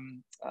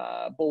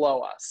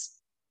below us.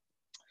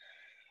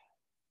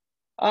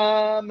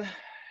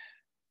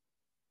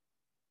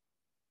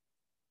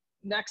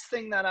 Next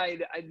thing that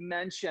I'd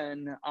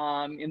mention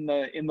in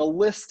the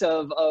list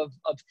of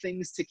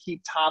things to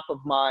keep top of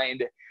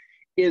mind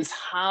is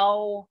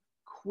how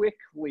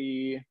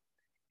quickly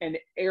an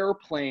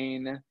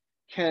airplane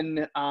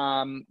can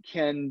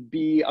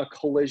be a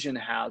collision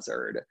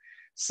hazard.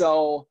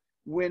 So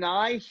when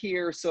I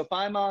hear, so if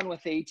I'm on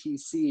with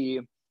ATC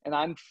and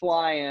I'm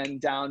flying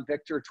down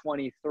Victor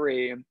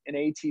 23 and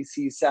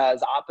ATC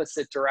says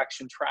opposite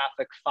direction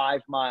traffic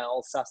 5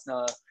 miles,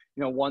 Cessna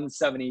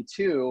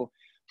 172,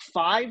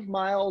 5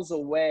 miles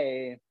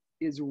away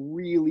is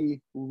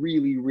really,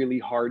 really, really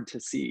hard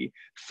to see.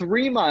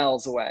 3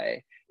 miles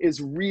away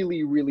is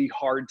really, really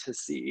hard to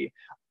see.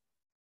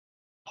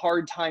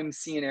 Hard time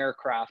seeing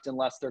aircraft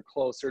unless they're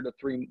closer to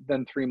 3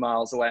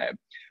 miles away.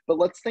 But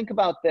let's think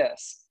about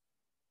this.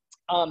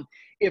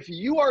 If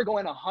you are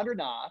going 100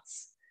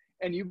 knots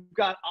and you've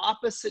got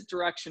opposite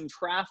direction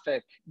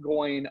traffic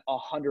going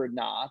 100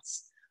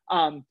 knots,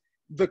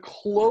 the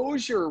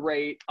closure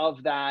rate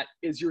of that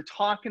is you're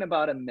talking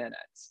about a minute.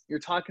 You're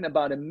talking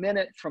about a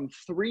minute from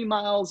 3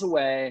 miles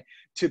away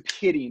to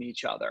pitting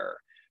each other.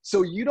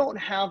 So you don't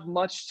have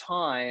much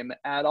time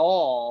at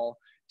all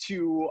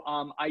to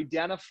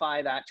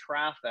identify that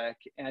traffic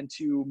and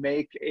to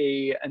make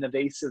an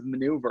evasive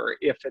maneuver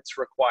if it's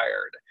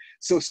required.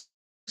 So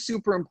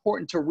super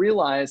important to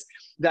realize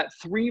that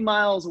 3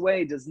 miles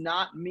away does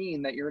not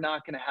mean that you're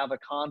not going to have a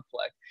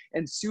conflict,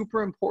 and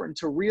super important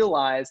to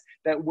realize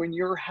that when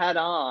you're head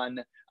on,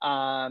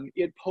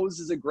 it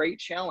poses a great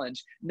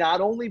challenge,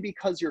 not only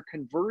because you're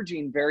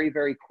converging very,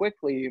 very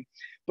quickly,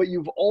 but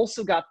you've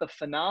also got the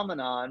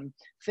phenomenon.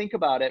 Think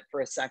about it for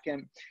a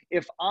second.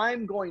 If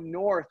I'm going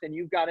north and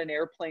you've got an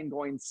airplane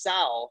going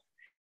south,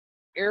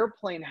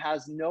 airplane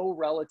has no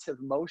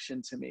relative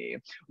motion to me,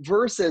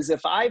 versus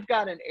if I've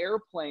got an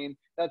airplane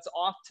that's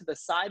off to the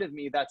side of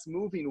me that's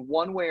moving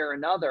one way or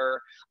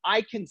another,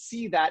 I can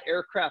see that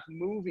aircraft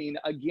moving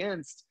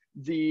against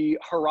the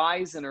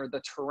horizon or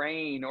the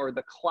terrain or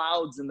the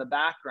clouds in the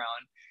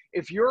background.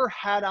 If you're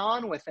head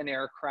on with an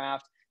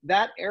aircraft,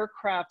 that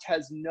aircraft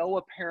has no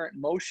apparent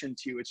motion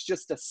to you. It's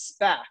just a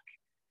speck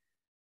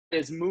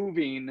is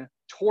moving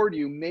toward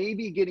you,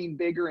 maybe getting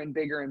bigger and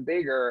bigger and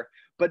bigger,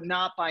 but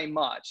not by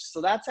much.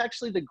 So that's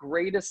actually the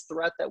greatest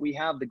threat that we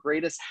have, the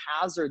greatest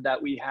hazard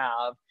that we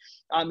have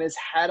is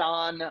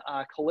head-on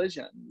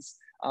collisions.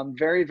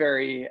 Very,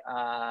 very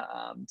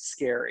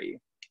scary.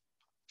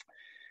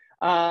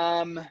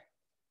 I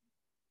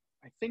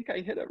think I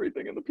hit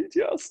everything in the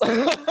PTS.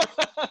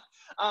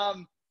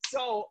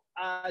 So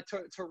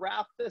to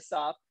wrap this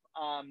up,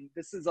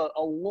 this is a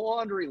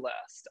laundry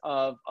list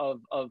of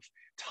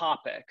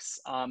topics,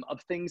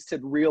 of things to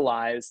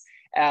realize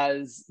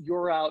as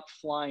you're out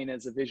flying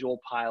as a visual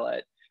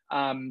pilot.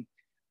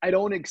 I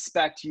don't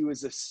expect you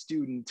as a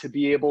student to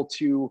be able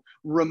to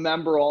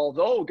remember all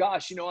the, oh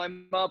gosh,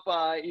 I'm up,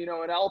 in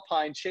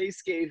Alpine,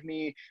 Chase gave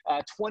me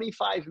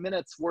 25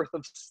 minutes worth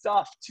of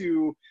stuff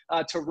to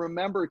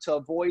remember to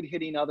avoid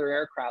hitting other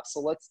aircraft. So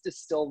let's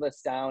distill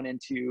this down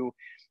into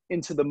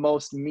the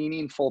most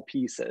meaningful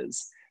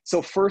pieces.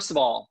 So first of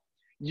all,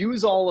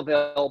 use all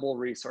available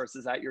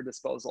resources at your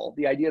disposal.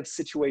 The idea of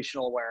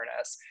situational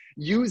awareness.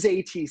 Use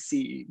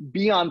ATC,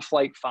 be on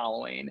flight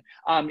following.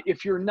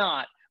 If you're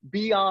not,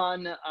 be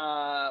on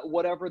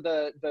whatever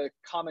the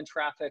common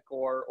traffic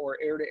or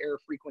air-to-air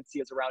frequency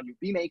is around you.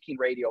 Be making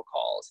radio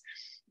calls.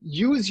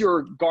 Use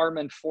your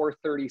Garmin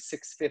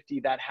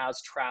 430-650 that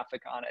has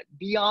traffic on it.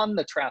 Be on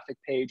the traffic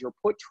page or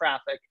put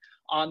traffic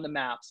on the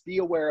maps. Be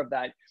aware of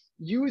that.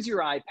 Use your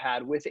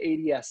iPad with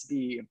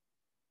ADS-B.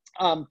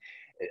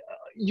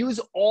 Use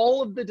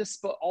all of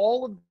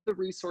the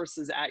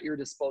resources at your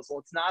disposal.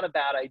 It's not a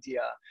bad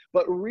idea,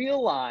 but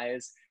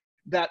realize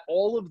that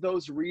all of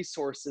those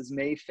resources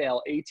may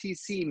fail.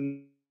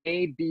 ATC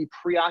may be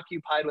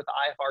preoccupied with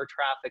IFR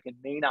traffic and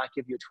may not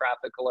give you a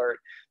traffic alert.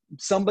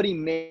 Somebody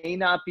may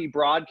not be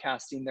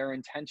broadcasting their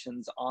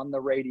intentions on the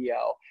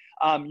radio.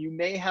 You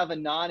may have a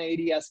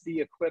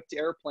non-ADS-B equipped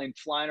airplane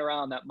flying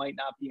around that might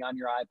not be on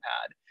your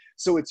iPad.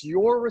 So it's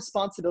your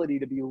responsibility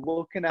to be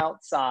looking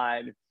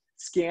outside,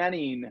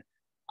 scanning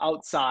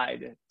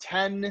outside,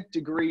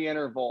 10-degree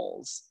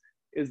intervals.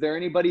 Is there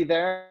anybody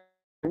there?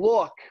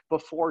 Look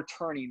before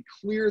turning,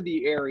 clear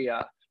the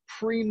area,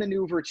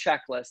 pre-maneuver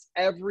checklist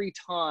every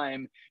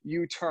time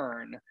you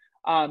turn.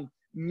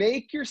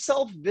 Make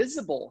yourself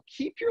visible.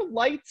 Keep your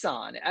lights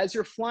on as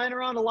you're flying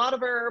around. A lot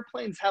of our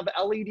airplanes have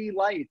LED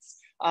lights.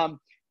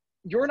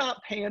 You're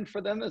not paying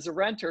for them as a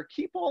renter.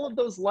 Keep all of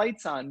those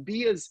lights on.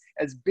 Be as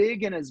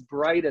big and as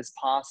bright as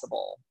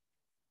possible.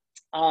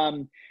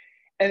 And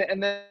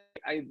then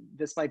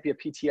this might be a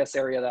PTS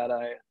area that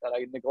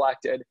I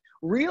neglected.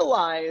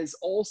 Realize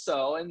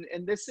also, and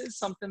this is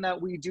something that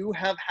we do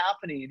have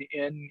happening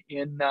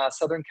in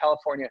Southern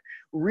California,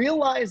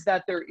 realize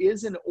that there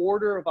is an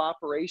order of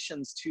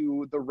operations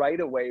to the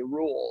right-of-way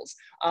rules.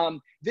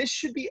 This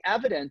should be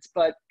evident,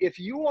 but if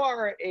you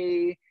are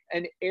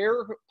an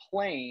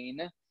airplane,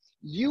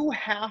 you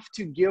have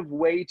to give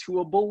way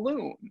to a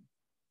balloon.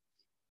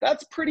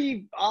 That's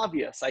pretty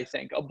obvious, I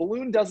think. A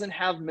balloon doesn't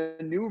have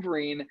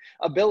maneuvering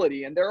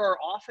ability, and there are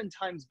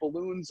oftentimes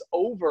balloons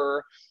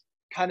over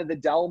kind of the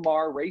Del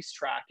Mar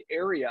racetrack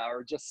area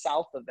or just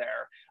south of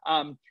there.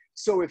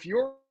 So if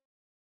you're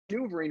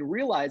maneuvering,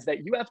 realize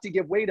that you have to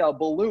give way to a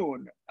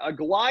balloon. A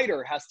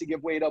glider has to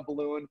give way to a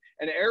balloon.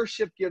 An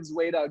airship gives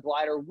way to a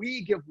glider.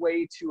 We give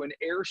way to an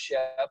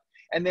airship.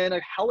 And then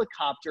a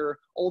helicopter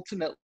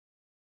ultimately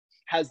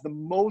has the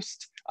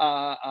most,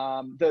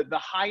 the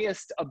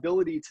highest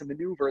ability to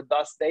maneuver,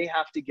 thus they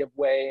have to give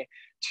way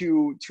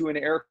to an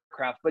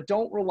aircraft, but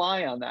don't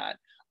rely on that.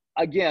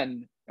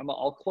 Again,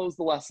 I'll close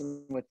the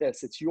lesson with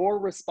this. It's your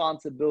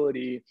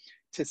responsibility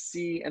to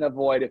see and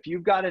avoid. If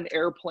you've got an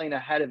airplane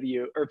ahead of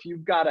you, or if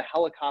you've got a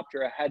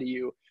helicopter ahead of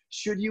you,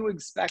 should you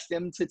expect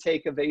them to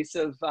take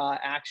evasive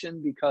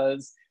action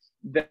because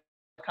the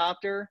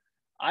helicopter?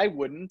 I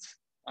wouldn't.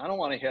 I don't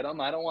want to hit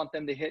them. I don't want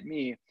them to hit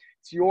me.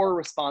 It's your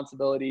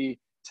responsibility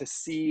to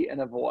see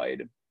and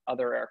avoid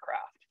other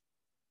aircraft.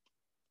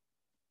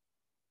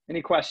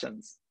 Any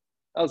questions?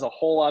 That was a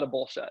whole lot of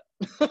bullshit.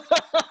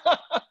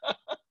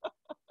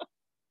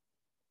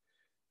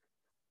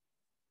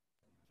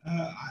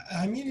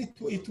 I mean,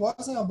 it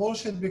wasn't a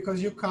bullshit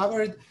because you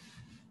covered,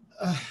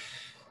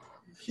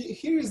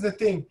 here is the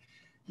thing,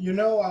 you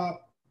know,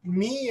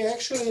 me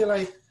actually,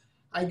 like,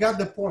 I got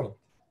the point,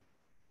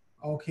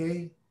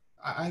 okay?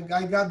 I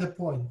got the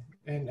point.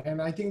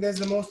 And I think that's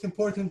the most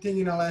important thing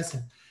in a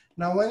lesson.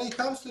 Now, when it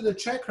comes to the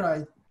check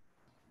ride,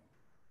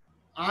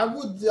 I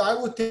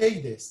would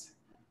take this.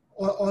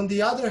 On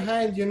the other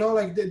hand, you know,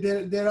 like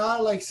there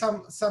are like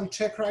some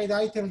check ride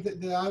items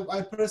that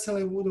I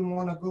personally wouldn't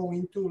want to go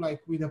into,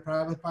 like with a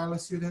private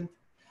pilot student.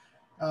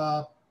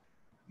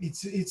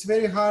 It's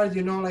very hard,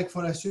 you know, like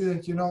for a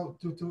student, you know,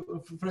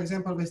 to for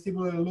example,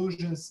 vestibular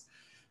illusions,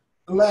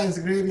 lens,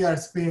 graveyard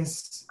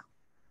spins,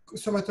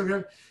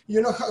 somatography,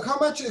 you know, how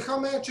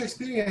much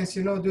experience,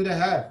 you know, do they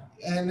have?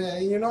 And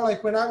you know,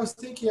 like when I was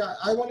thinking,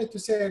 I wanted to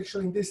say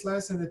actually in this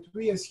lesson that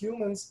we as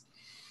humans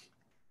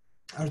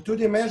are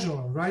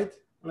two-dimensional, right?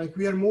 Like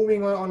we are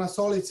moving on a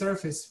solid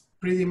surface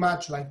pretty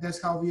much, like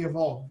that's how we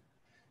evolved.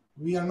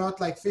 We are not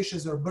like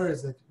fishes or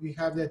birds that we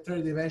have that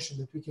third dimension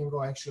that we can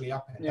go actually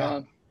up and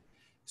down.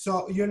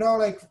 So, you know,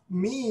 like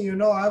me, you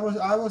know, I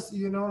was,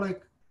 you know,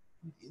 like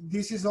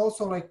this is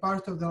also like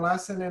part of the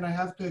lesson, and I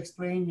have to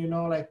explain, you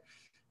know, like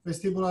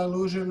vestibular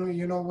illusion,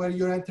 you know, where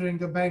you're entering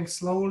the bank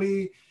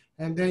slowly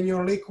and then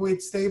your liquid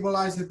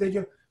stabilizes, then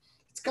you,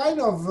 it's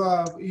kind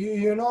of,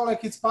 you know,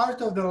 like it's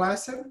part of the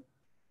lesson.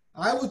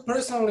 I would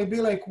personally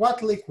be like,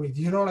 what liquid,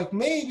 you know, like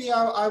maybe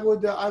I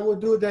would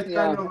do that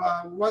kind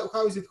of,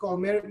 how is it called?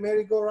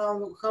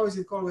 Merry-go-round, how is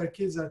it called where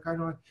kids are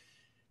kind of like,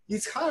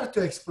 it's hard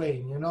to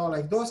explain, you know,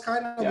 like those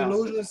kind of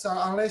illusions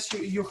are, unless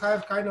you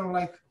have kind of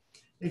like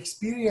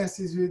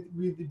experiences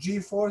with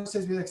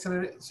G-forces, with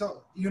acceleration.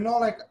 So, you know,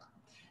 like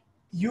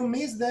you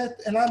miss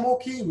that, and I'm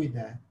okay with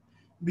that.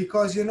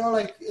 Because, you know,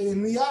 like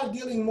we are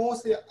dealing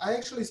mostly, I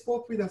actually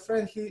spoke with a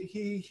friend,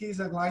 he's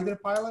a glider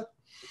pilot.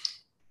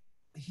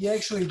 He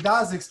actually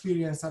does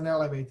experience an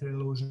elevator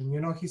illusion. You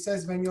know, he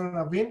says when you're on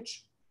a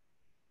winch,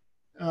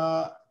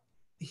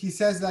 he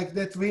says like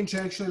that winch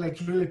actually like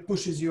really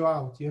pushes you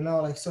out, you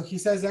know, like, so he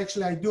says,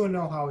 actually, I do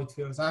know how it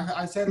feels.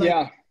 I said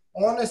like,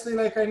 honestly,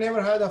 like I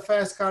never had a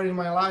fast car in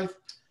my life.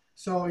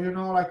 So, you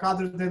know, like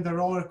other than the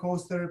roller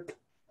coaster,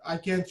 I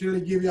can't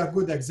really give you a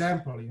good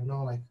example, you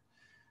know, like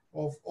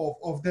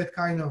of that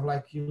kind of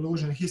like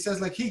illusion. He says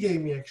like, he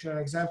gave me actually an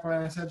example,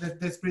 and I said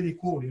that's pretty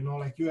cool, you know,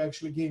 like you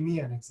actually gave me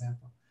an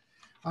example.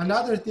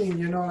 Another thing,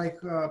 you know, like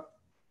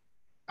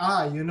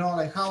you know,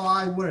 like how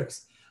I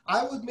works.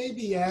 I would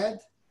maybe add,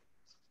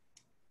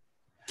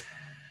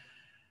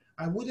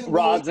 I wouldn't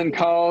rods and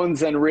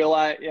cones and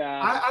realize,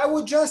 yeah. I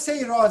would just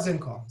say rods and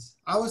cones.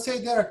 I would say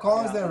there are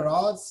cones, there are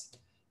rods.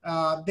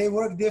 They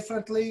work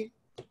differently.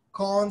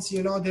 Cones,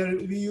 you know,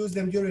 we use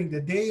them during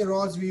the day.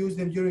 Rods, we use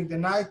them during the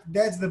night.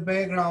 That's the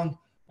background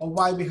of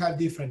why we have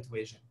different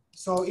vision.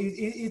 So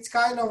it's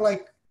kind of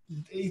like,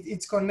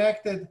 it's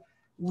connected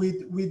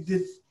with the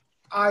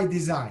eye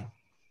design.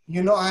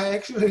 You know, I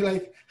actually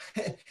like,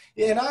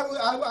 and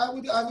I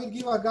would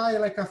give a guy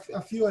like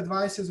a few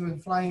advices when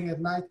flying at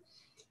night.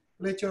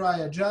 Let your eye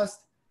adjust,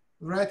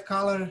 red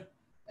color,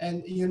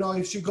 and you know,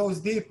 if she goes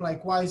deep,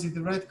 like why is it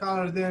the red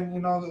color, then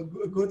you know,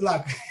 good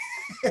luck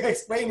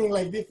explaining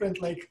like different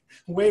like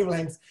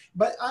wavelengths.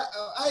 But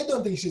I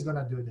don't think she's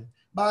gonna do that.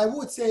 But I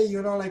would say,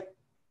 you know, like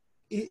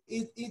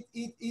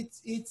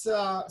it's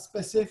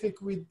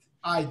specific with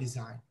eye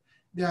design.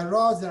 There are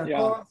rods, there are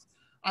cones.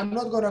 I'm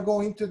not gonna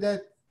go into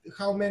that,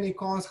 how many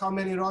cones, how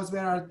many rods,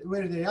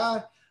 where they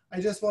are.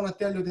 I just want to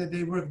tell you that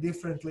they work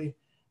differently.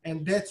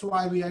 And that's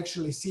why we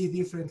actually see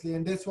differently,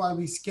 and that's why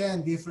we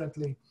scan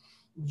differently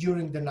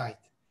during the night.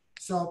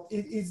 So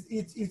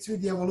it's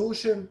with the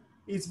evolution,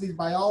 it's with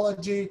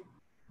biology,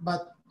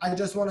 but I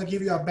just want to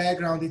give you a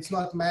background. It's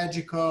not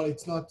magical,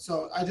 it's not,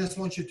 so I just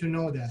want you to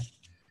know that.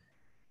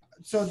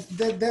 So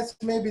that's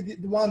maybe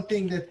the one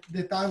thing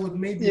that I would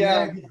maybe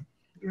add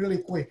really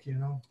quick, you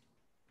know.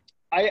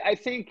 I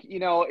think, you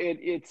know,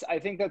 I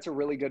think that's a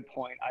really good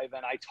point,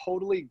 Ivan. I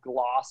totally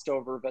glossed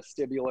over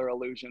vestibular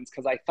illusions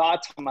because I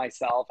thought to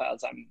myself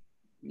as I'm,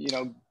 you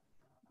know,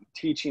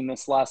 teaching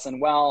this lesson,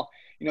 well,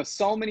 you know,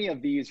 so many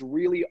of these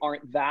really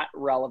aren't that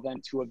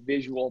relevant to a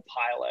visual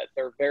pilot.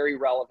 They're very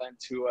relevant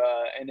to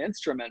an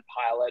instrument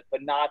pilot,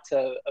 but not to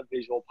a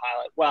visual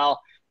pilot. Well,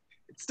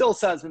 it still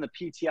says in the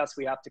PTS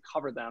we have to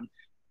cover them.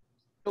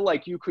 Feel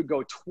like you could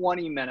go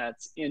 20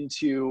 minutes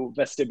into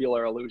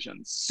vestibular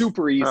illusions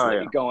super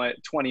easily, going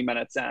 20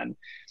 minutes in.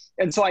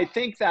 And so I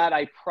think that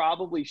I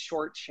probably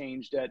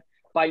shortchanged it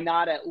by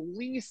not at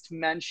least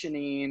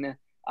mentioning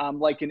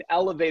like an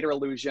elevator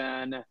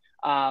illusion,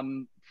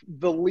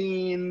 the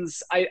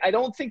leans. I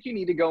don't think you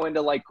need to go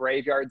into like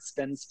graveyard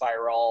spin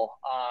spiral.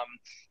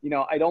 You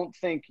know, I don't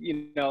think,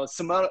 you know,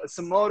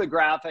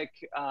 somodographic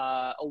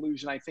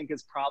illusion I think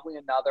is probably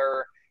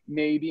another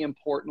maybe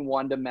important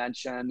one to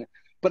mention.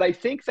 But I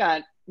think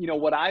that, you know,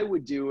 what I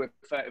would do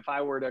if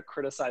I were to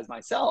criticize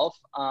myself,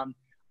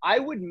 I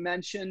would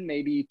mention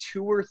maybe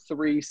 2 or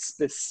 3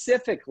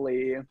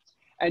 specifically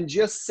and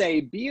just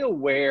say, be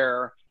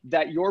aware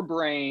that your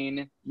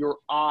brain, your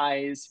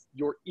eyes,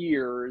 your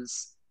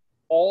ears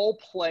all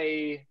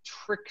play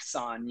tricks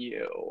on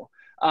you.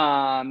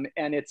 And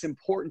it's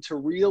important to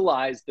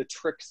realize the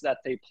tricks that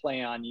they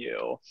play on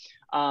you.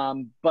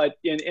 But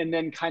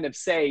then kind of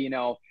say, you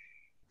know,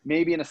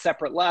 maybe in a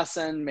separate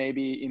lesson,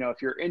 maybe, you know,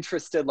 if you're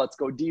interested, let's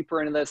go deeper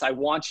into this. I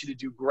want you to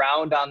do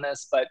ground on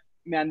this, but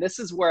man, this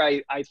is where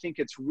I think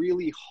it's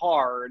really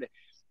hard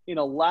in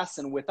a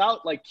lesson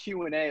without like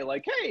Q&A,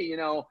 like, hey, you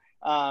know,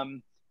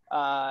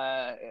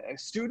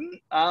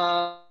 student,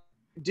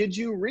 did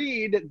you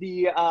read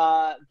the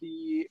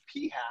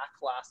P-hack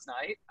last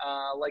night,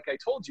 like I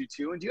told you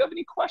to, and do you have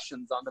any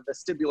questions on the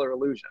vestibular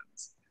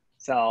illusions?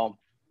 So,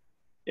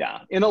 yeah,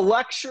 in a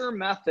lecture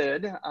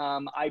method,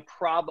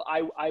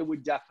 I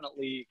would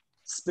definitely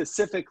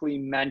specifically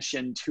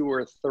mention 2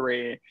 or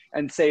 3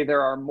 and say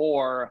there are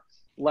more.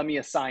 Let me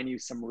assign you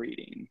some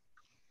reading.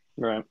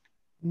 Right.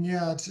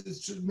 Yeah,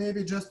 it's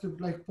maybe just to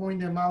like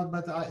point them out,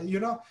 but you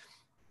know,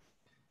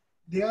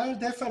 they are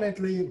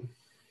definitely,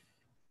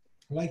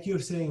 like you're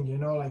saying, you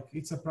know, like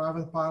it's a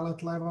private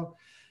pilot level.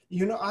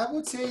 You know, I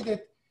would say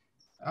that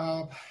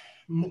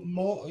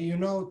more, you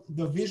know,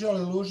 the visual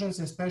illusions,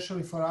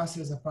 especially for us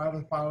as a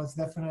private pilots,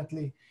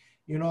 definitely,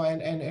 you know,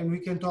 and we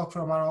can talk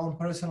from our own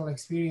personal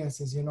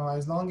experiences, you know,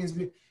 as long as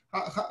we,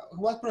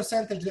 what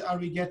percentage are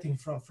we getting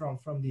from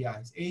the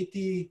eyes?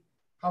 80,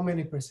 how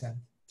many percent?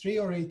 3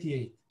 or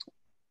 88?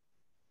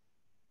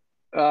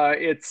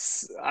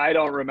 I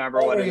don't remember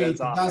what it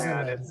is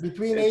offhand. It's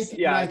between 80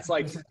 yeah, and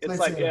 90%.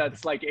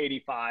 It's like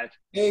 85.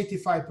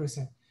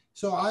 85%.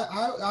 So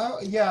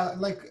yeah,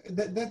 like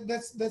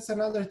that's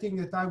another thing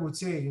that I would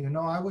say, you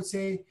know, I would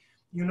say,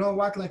 you know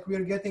what, like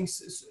we're getting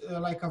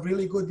like a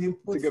really good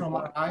input from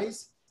our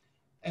eyes,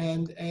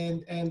 and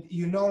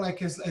you know,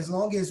 like as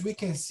long as we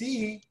can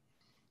see,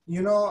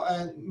 you know,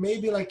 and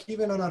maybe like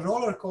even on a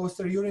roller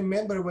coaster, you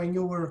remember when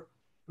you were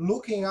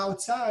looking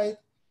outside,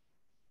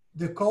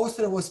 the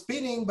coaster was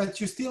spinning, but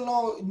you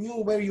still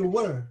knew where you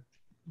were,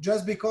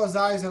 just because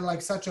eyes are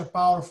like such a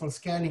powerful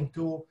scanning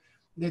tool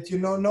that, you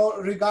know,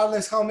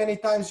 regardless how many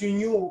times you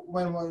knew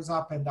when it was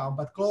up and down,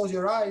 but close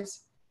your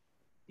eyes,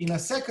 in a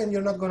second,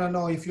 you're not gonna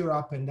know if you're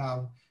up and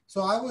down.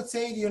 So I would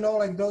say, you know,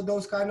 like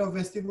those kind of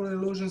vestibular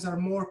illusions are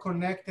more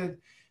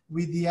connected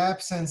with the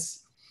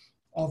absence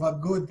of a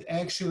good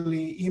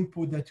actually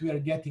input that we are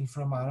getting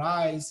from our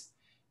eyes.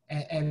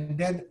 And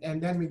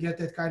then we get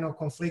that kind of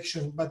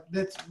confliction. But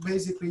that's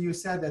basically, you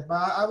said that.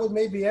 But I would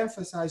maybe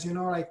emphasize, you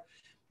know, like,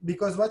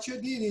 because what you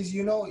did is,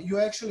 you know, you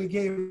actually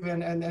gave,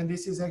 and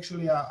this is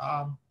actually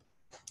a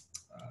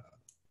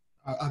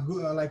a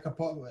good,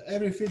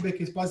 every feedback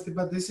is positive,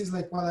 but this is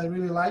like what I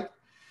really like.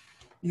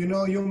 You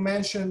know, you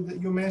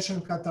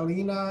mentioned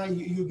Catalina,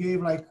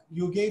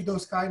 you gave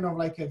those kind of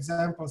like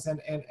examples,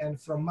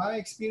 and from my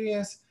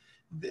experience,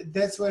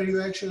 that's where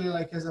you actually,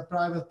 like, as a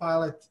private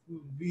pilot,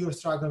 you're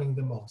struggling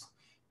the most.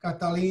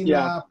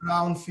 Catalina,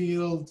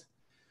 Brownfield,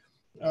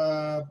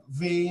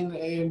 Vane,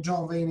 and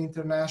John Vane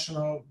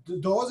International,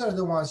 those are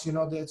the ones, you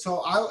know, that's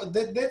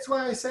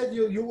why I said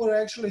you were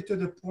actually to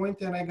the point,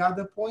 and I got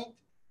the point.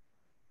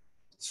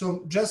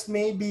 So just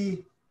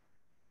maybe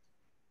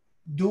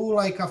do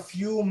like a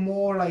few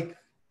more like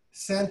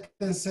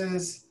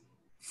sentences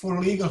for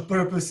legal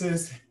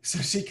purposes, so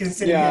she can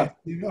say yes,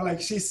 you know,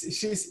 like he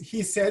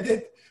said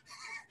it,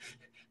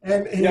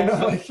 and you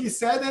know, like he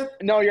said it.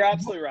 No, you're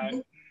absolutely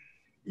right.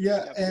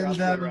 Yeah, and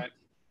right.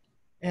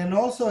 And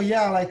also,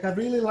 yeah, like I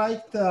really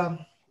liked,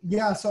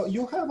 yeah, so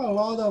you have a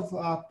lot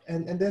of,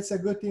 and that's a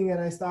good thing. And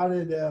I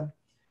started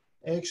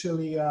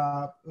actually,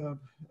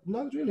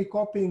 not really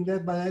copying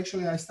that, but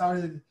actually I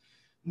started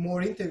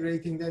more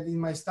integrating that in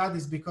my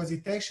studies, because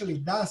it actually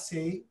does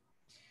say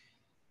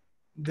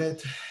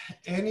that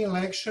any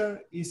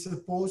lecture is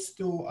supposed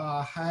to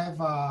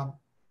have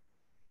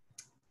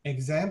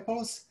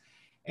examples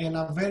and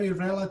a very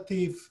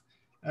relative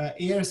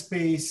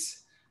airspace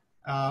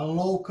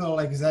local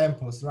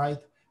examples, right?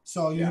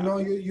 So, you know,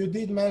 you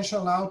did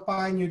mention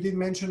Alpine, you did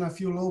mention a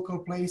few local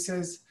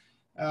places,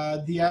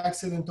 the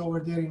accident over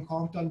there in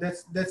Compton,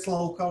 that's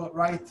local,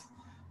 right?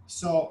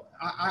 So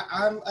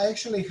I'm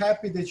actually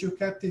happy that you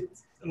kept it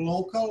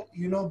local,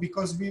 you know,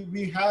 because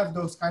we have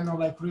those kind of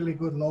like really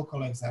good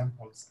local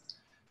examples.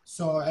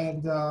 So,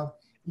 and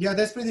yeah,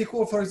 that's pretty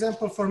cool. For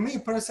example, for me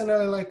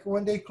personally, like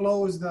when they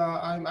closed,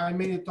 I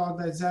may have talked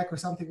that Zach or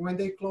something, when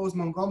they closed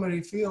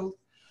Montgomery Field,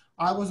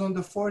 I was on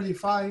the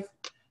 45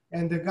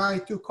 and the guy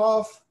took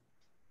off,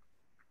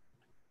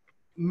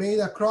 made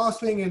a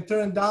crosswing and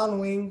turned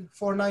downwind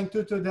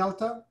 4922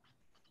 Delta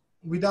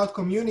without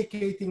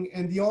communicating.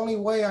 And the only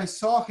way I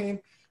saw him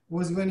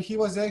was when he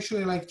was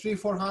actually like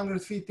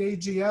 300-400 feet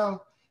AGL.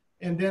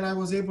 And then I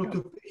was able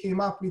to pick him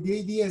up with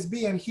the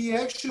ADSB, and he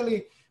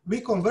actually, we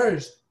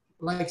converged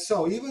like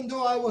so. Even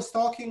though I was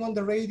talking on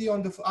the radio,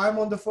 I'm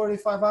on the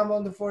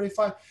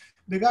 45,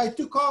 the guy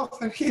took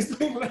off and he's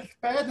doing like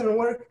pattern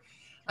work.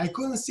 I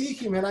couldn't see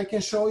him, and I can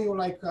show you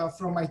like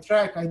from my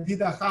track, I did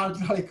a hard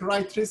like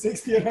right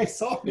 360 and I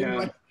saw him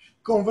like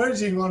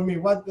converging on me.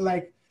 What,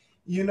 like,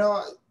 you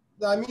know,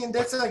 I mean,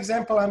 that's an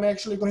example I'm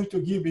actually going to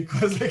give,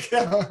 because like,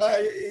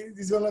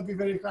 it's going to be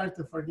very hard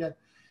to forget.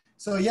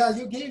 So yeah,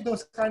 you gave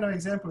those kind of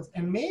examples,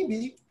 and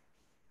maybe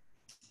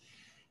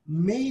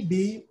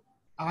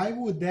I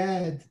would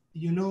add,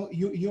 you know,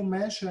 you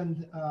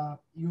mentioned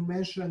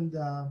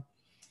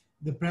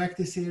the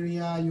practice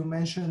area, you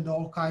mentioned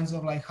all kinds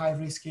of like high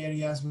risk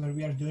areas where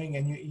we are doing,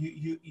 and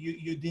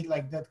you did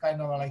like that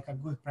kind of like a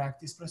good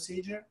practice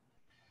procedure.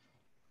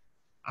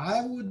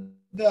 I would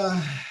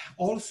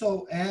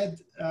also add,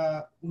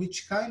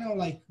 which kind of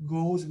like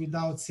goes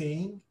without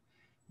saying,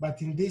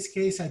 but in this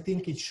case, I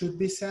think it should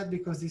be said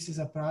because this is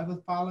a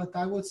private pilot.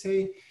 I would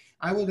say,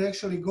 I would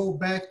actually go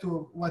back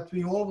to what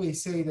we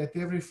always say, that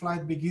every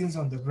flight begins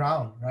on the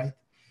ground, right?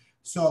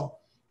 So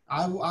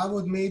I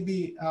would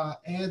maybe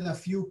add a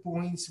few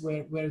points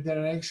where there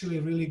are actually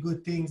really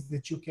good things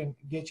that you can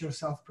get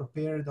yourself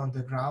prepared on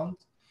the ground,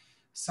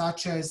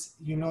 such as,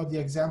 you know, the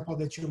example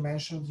that you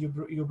mentioned,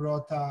 you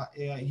brought,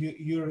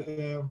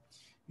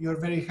 you're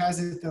very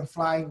hesitant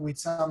flying with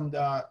some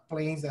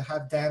planes that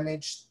have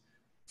damaged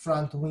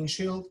front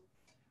windshield.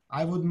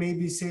 I would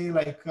maybe say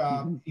like,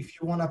 if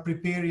you want to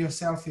prepare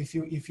yourself, if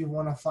you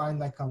want to find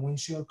like a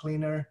windshield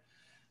cleaner,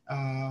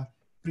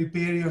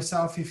 prepare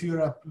yourself if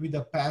you're with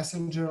a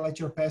passenger, let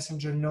your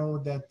passenger know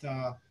that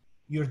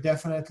you're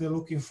definitely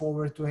looking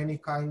forward to any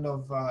kind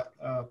of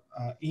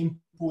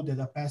input that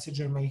a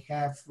passenger may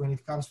have when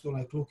it comes to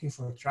like looking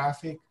for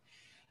traffic.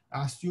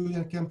 A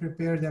student can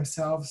prepare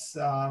themselves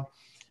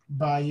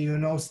by, you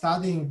know,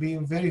 studying,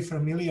 being very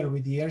familiar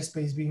with the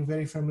airspace, being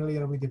very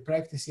familiar with the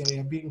practice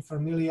area, being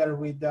familiar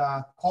with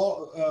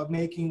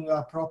making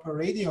proper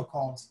radio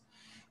calls.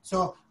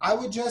 So I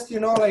would just, you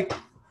know, like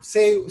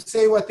say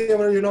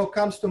whatever, you know,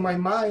 comes to my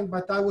mind,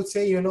 but I would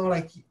say, you know,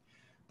 like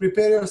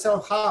prepare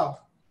yourself. How?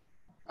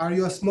 Are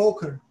you a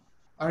smoker?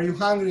 Are you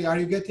hungry? Are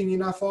you getting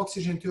enough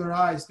oxygen to your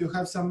eyes? Do you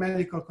have some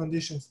medical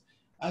conditions?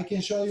 I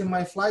can show you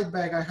my flight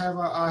bag. I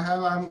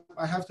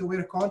have to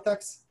wear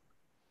contacts,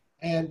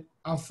 and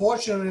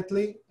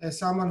unfortunately, as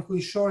someone who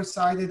is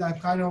short-sighted, I'm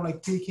kind of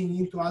like peeking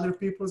into other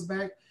people's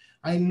bag.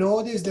 I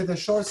noticed that the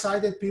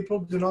short-sighted people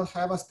do not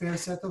have a spare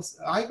set of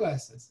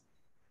eyeglasses.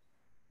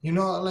 You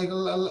know, like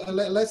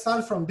let's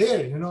start from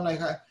there. You know,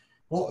 like I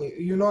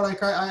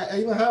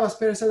even have a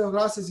spare set of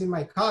glasses in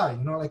my car.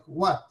 You know, like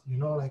what? You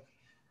know, like,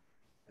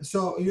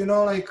 so, you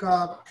know, like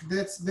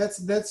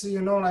that's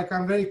you know, like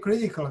I'm very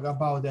critical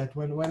about that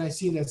when I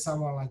see that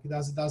someone like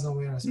doesn't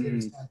wear a spare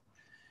set.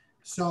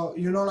 So,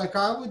 you know, like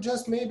I would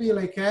just maybe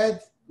like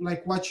add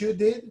like what you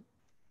did.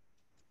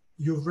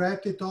 You've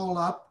wrapped it all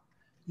up.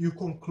 you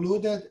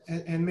concluded,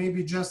 and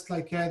maybe just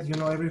like Ed, you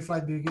know, every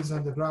flight begins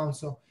on the ground.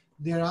 So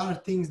there are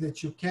things that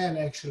you can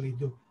actually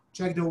do.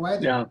 Check the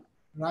weather,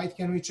 right?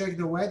 Can we check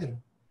the weather?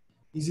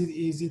 Is it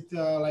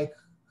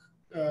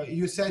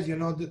you said, you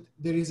know, that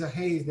there is a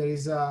haze, there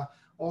is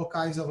all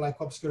kinds of like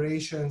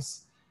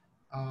obscurations.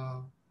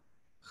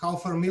 How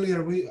familiar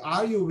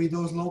are you with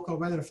those local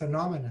weather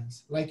phenomena?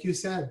 Like you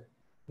said,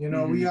 you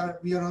know, we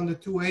are on the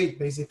 2-8,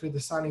 basically the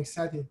sun is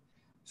setting.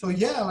 So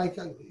yeah, like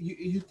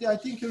I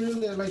think you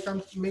really, like,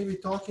 I'm maybe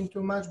talking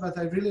too much, but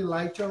I really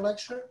liked your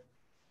lecture.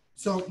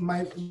 So my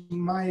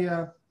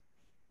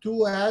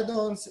two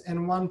add-ons and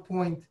 1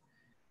 point.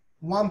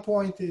 1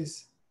 point is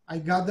I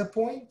got the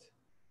point.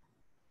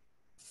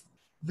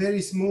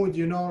 Very smooth,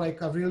 you know,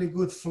 like a really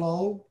good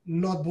flow,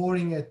 not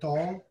boring at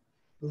all.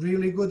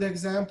 Really good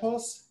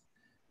examples,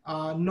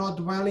 not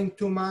dwelling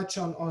too much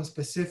on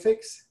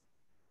specifics.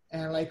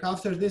 And like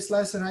after this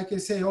lesson, I can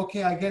say,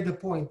 okay, I get the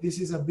point. This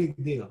is a big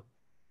deal.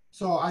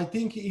 So I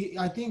think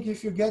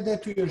if you get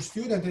that to your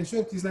student, and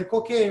student is like,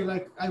 okay,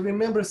 like I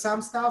remember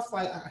some stuff,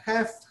 I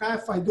half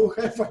I do,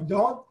 half I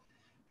don't,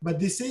 but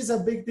this is a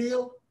big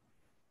deal.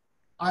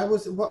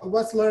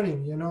 What's learning?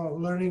 You know,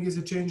 learning is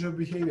a change of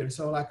behavior.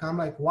 So like, I'm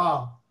like, wow,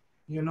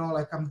 you know,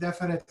 like I'm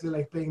definitely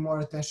like paying more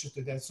attention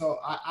to that. So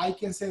I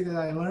can say that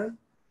I learned,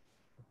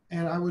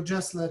 and I would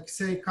just like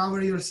say, cover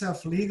yourself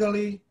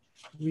legally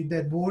with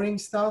that boring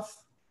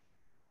stuff,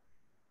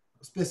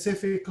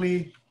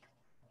 specifically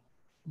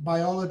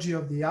biology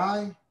of the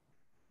eye,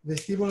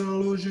 vestibular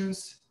illusions,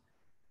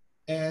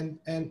 and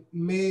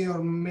may or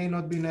may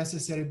not be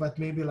necessary, but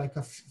maybe like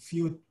a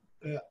few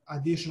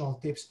additional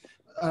tips.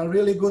 A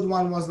really good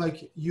one was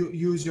like, you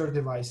use your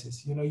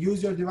devices, you know,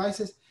 use your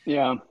devices.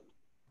 Yeah.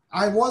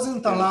 I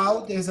wasn't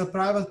allowed as a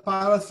private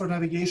pilot for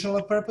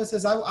navigational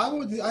purposes. I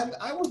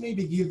would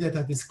maybe give that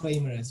a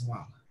disclaimer as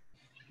well.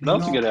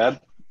 That's a good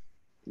ad.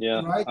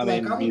 Yeah. Right? I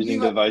Like mean, I would using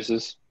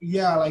devices.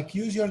 Yeah, like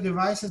use your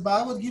devices, but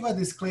I would give a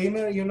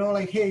disclaimer, you know,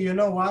 like, hey, you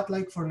know what,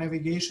 like for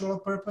navigational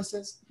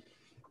purposes,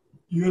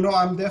 you know,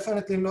 I'm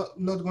definitely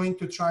not going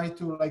to try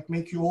to like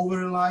make you over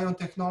rely on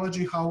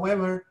technology.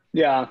 However,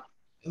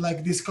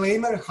 like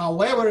disclaimer,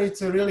 however,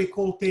 it's a really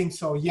cool thing.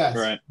 So yes,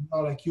 right. You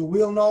know, like you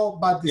will know,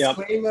 but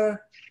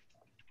disclaimer,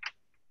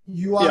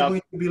 you are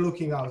going to be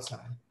looking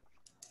outside.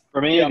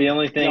 For me, the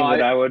only thing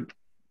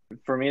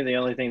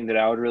that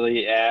I would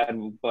really add,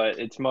 but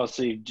it's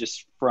mostly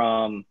just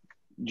from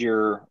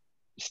your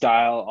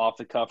style off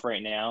the cuff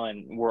right now,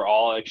 and we're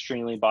all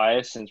extremely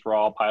biased since we're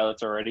all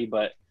pilots already,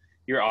 but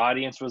your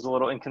audience was a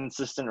little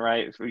inconsistent,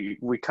 right?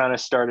 We kind of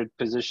started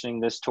positioning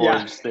this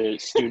towards the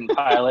student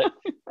pilot,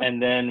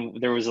 and then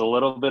there was a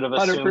little bit of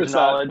assumed 100%.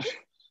 knowledge.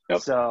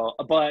 So,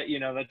 but, you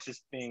know, that's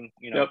just being,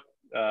 you know,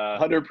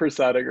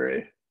 100%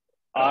 agree.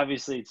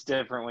 Obviously, it's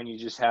different when you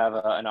just have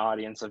an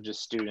audience of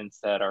just students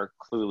that are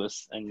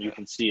clueless, and you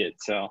can see it.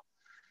 So,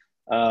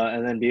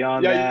 and then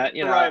beyond that,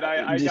 you know, right.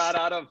 I got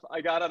out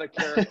of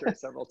character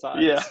several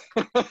times. Yeah.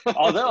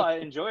 Although I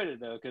enjoyed it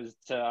though, because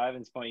to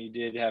Ivan's point, you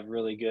did have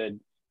really good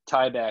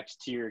tiebacks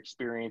to your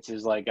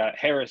experiences, like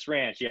Harris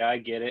Ranch. Yeah, I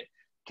get it.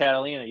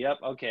 Catalina. Yep.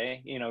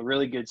 Okay. You know,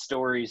 really good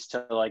stories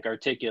to like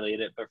articulate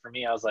it. But for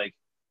me, I was like,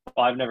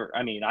 well,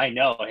 I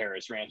know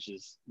Harris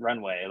Ranch's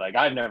runway. Like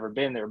I've never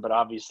been there, but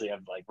obviously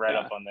I've like read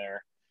up on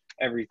their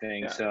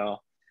everything. So,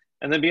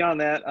 and then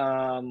beyond that,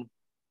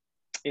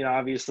 you know,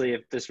 obviously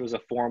if this was a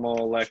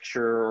formal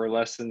lecture or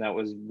lesson that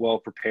was well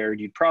prepared,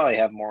 you'd probably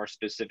have more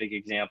specific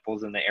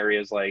examples in the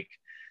areas like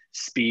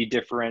speed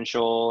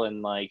differential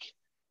and like,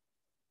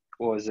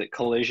 what was it,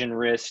 collision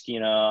risk.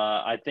 You know,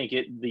 I think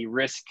the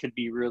risk could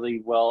be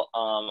really well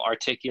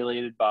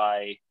articulated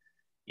by,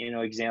 you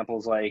know,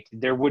 examples like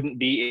there wouldn't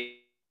be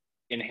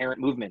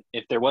inherent movement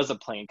if there was a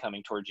plane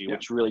coming towards you,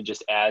 which really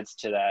just adds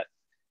to that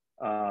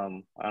I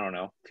don't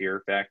know,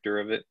 fear factor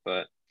of it.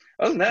 But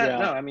other than that,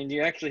 no, I mean,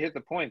 you actually hit the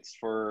points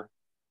you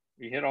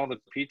hit all the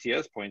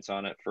PTS points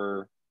on it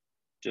for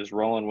just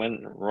rolling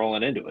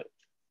into it.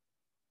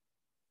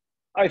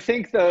 I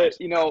think that,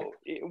 you know,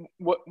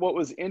 what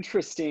was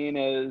interesting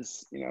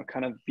is, you know,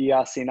 kind of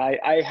BSing.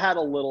 I had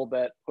a little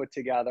bit put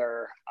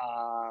together,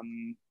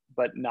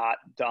 but not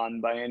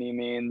done by any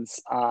means.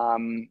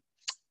 I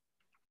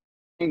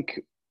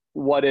think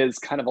what is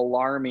kind of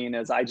alarming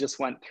is I just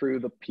went through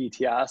the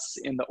PTS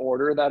in the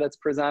order that it's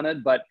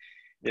presented, but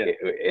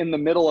in the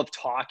middle of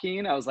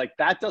talking, I was like,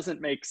 that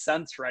doesn't make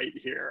sense right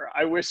here.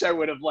 I wish I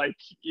would have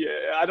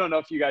I don't know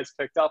if you guys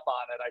picked up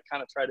on it. I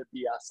kind of try to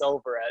BS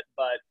over it,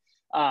 but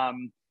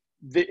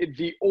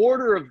the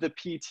order of the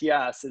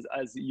PTS is,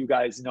 as you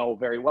guys know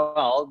very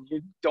well,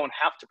 you don't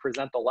have to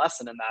present the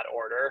lesson in that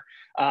order.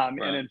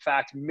 And in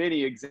fact,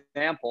 many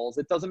examples,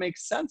 it doesn't make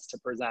sense to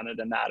present it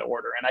in that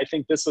order. And I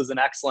think this was an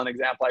excellent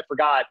example. I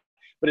forgot,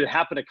 but it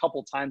happened a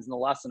couple times in the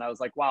lesson. I was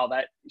like, wow,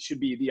 that should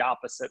be the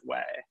opposite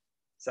way.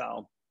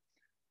 So,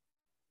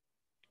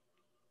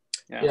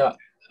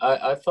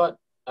 I thought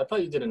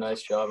you did a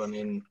nice job. I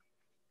mean,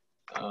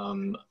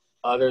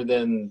 other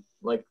than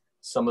like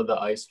some of the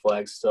ice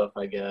flag stuff,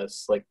 I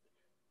guess, like,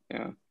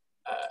 it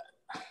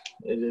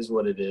is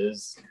what it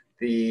is.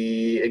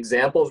 The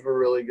examples were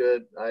really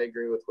good. I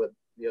agree with what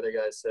the other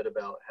guys said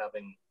about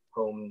having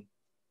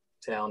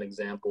hometown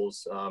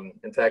examples.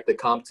 In fact, the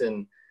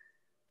Compton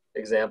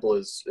example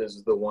is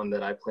the one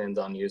that I planned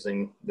on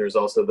using. There's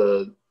also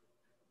the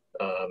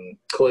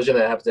collision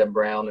that happened at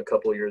Brown a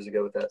couple of years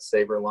ago with that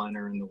Sabre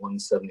liner in the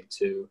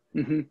 172.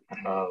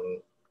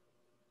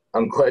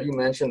 I'm glad you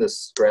mentioned the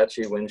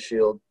scratchy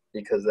windshield,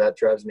 because that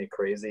drives me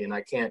crazy, and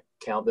I can't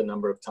count the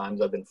number of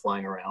times I've been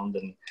flying around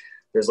and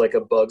there's like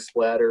a bug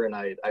splatter and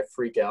I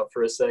freak out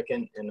for a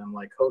second and I'm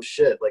like, oh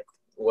shit, like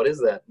what is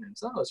that? And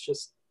it's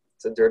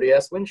a dirty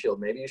ass windshield.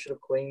 Maybe you should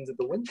have cleaned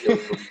the windshield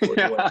before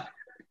you went.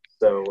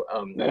 So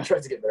I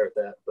tried to get better at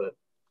that, but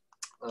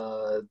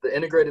the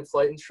integrated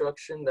flight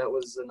instruction, that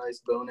was a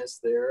nice bonus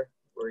there,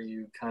 where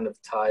you kind of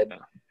tied.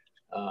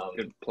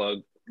 Good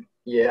plug.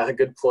 Yeah,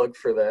 good plug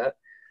for that.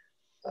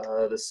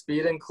 The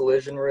speed and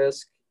collision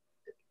risk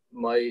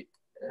might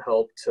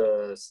help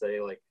to say,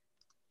 like,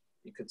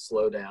 you could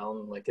slow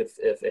down. Like if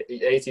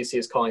ATC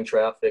is calling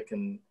traffic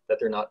and that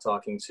they're not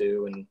talking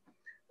to, and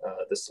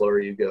the slower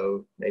you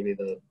go, maybe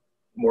the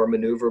more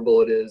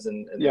maneuverable it is,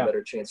 and the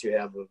better chance you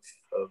have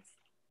of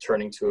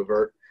turning to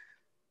avert.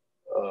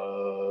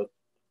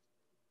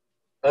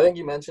 I think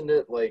you mentioned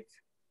it, like,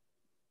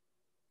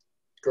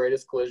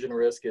 greatest collision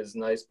risk is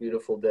nice,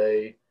 beautiful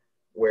day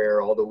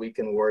where all the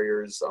weekend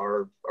warriors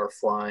are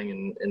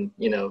flying, and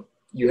you know,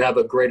 you have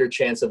a greater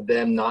chance of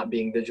them not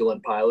being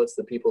vigilant pilots.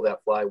 The people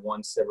that fly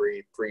once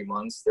every 3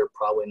 months, they're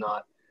probably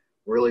not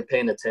really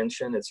paying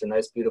attention. It's a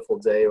nice, beautiful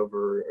day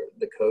over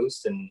the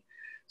coast, and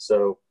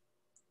so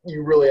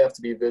you really have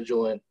to be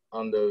vigilant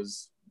on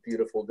those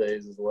beautiful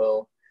days as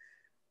well.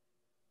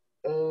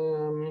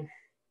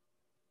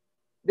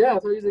 Yeah, I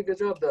thought you did a good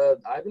job.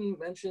 Ivan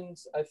mentioned,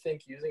 I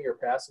think, using your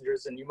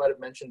passengers, and you might have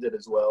mentioned it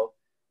as well,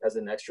 as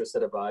an extra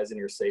set of eyes in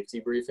your safety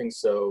briefing.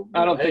 So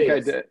I don't think I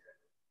did.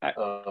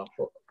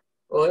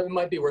 Well, it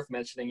might be worth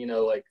mentioning, you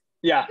know, like,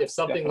 if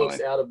something looks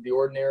out of the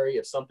ordinary,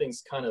 if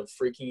something's kind of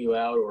freaking you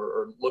out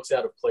or looks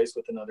out of place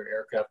with another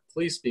aircraft,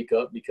 please speak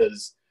up,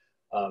 because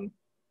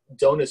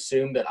don't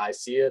assume that I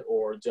see it,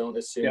 or don't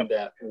assume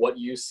that what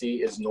you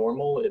see is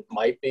normal. It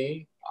might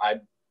be.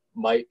 I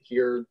might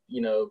hear,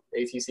 you know,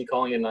 ATC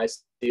calling and I see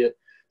it.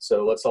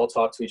 So let's all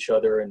talk to each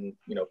other and,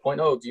 you know, point,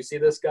 oh, do you see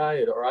this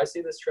guy? Or I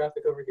see this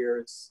traffic over here.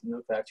 It's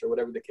no factor,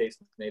 whatever the case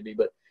may be.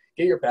 But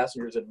get your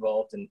passengers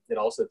involved, and it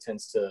also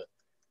tends to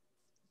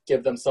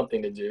give them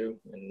something to do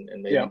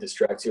and maybe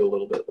distract you a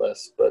little bit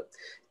less. But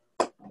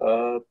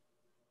I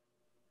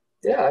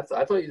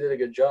thought you did a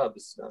good job.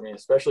 I mean,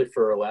 especially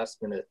for a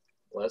last minute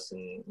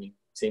lesson, you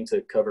seem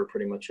to cover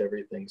pretty much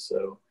everything.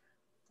 So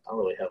I don't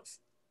really have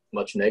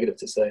much negative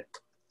to say.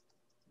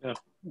 Yeah,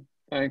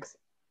 thanks.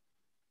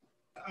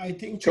 I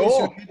think Chase,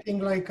 you're getting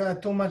like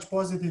too much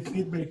positive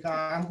feedback.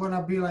 I'm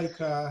gonna be like,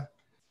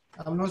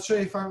 I'm not sure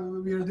if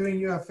we're doing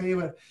you a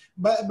favor,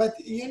 but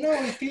you know,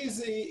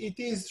 it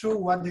is true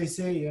what they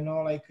say. You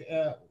know, like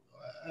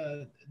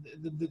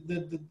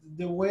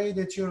the way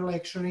that you're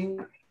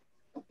lecturing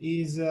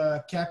is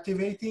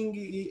captivating.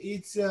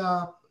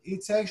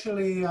 It's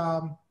actually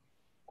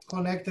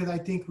connected, I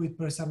think, with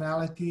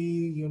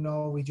personality. You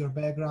know, with your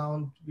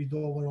background, with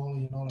overall,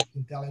 you know, like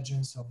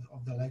intelligence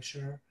of the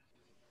lecturer.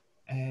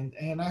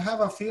 And I have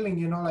a feeling,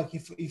 you know, like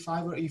if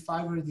I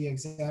were the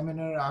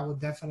examiner, I would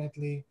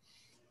definitely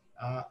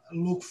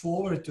look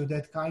forward to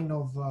that kind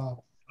of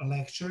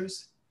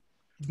lectures,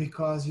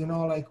 because, you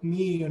know, like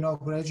me, you know,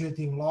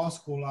 graduating law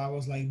school, I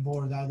was like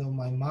bored out of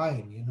my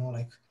mind, you know,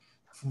 like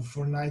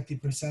for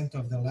 90%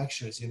 of the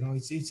lectures, you know,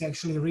 it's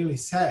actually really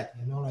sad,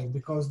 you know, like,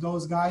 because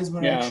those guys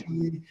were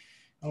actually,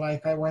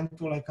 like, I went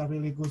to like a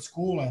really good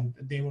school and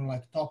they were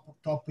like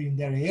top in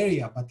their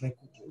area, but like,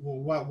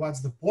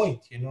 what's the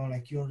point, you know,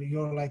 like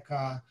you're like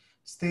a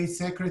state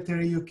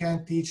secretary, you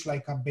can't teach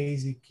like a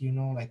basic, you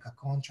know, like a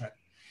contract,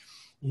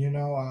 you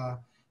know.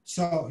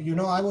 So, you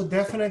know, I would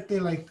definitely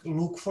like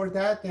look for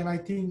that, and I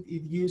think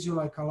it gives you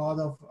like a lot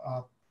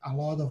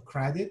of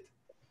credit.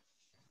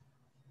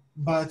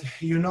 But,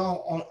 you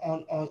know,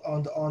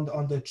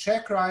 on the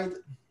check ride,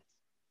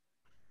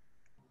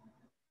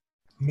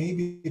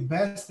 maybe the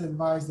best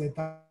advice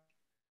that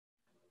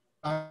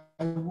I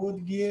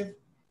would give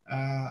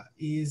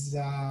is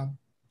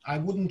I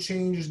wouldn't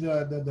change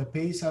the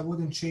pace. I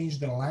wouldn't change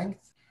the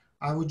length.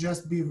 I would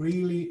just be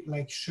really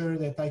like sure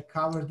that I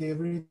covered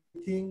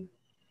everything,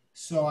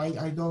 so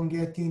I don't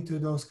get into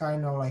those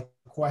kind of like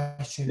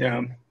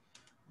questioning.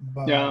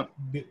 But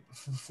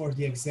for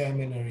the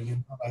examiner, you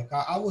know, like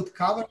I would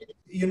cover it,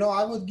 you know,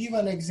 I would give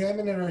an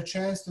examiner a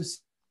chance to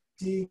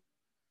see,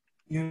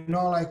 you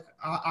know, like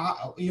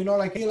you know,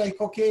 like,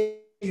 okay,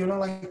 you know,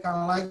 like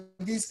I like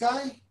this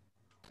guy,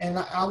 and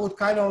I would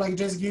kind of like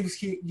just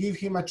give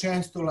him a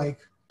chance to like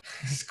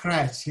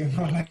scratch, you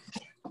know, like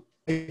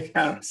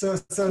so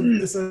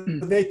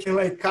they can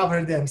like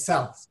cover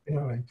themselves, you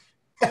know, like.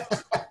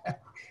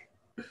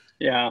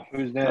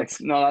 Who's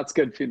next? No, that's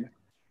good feedback.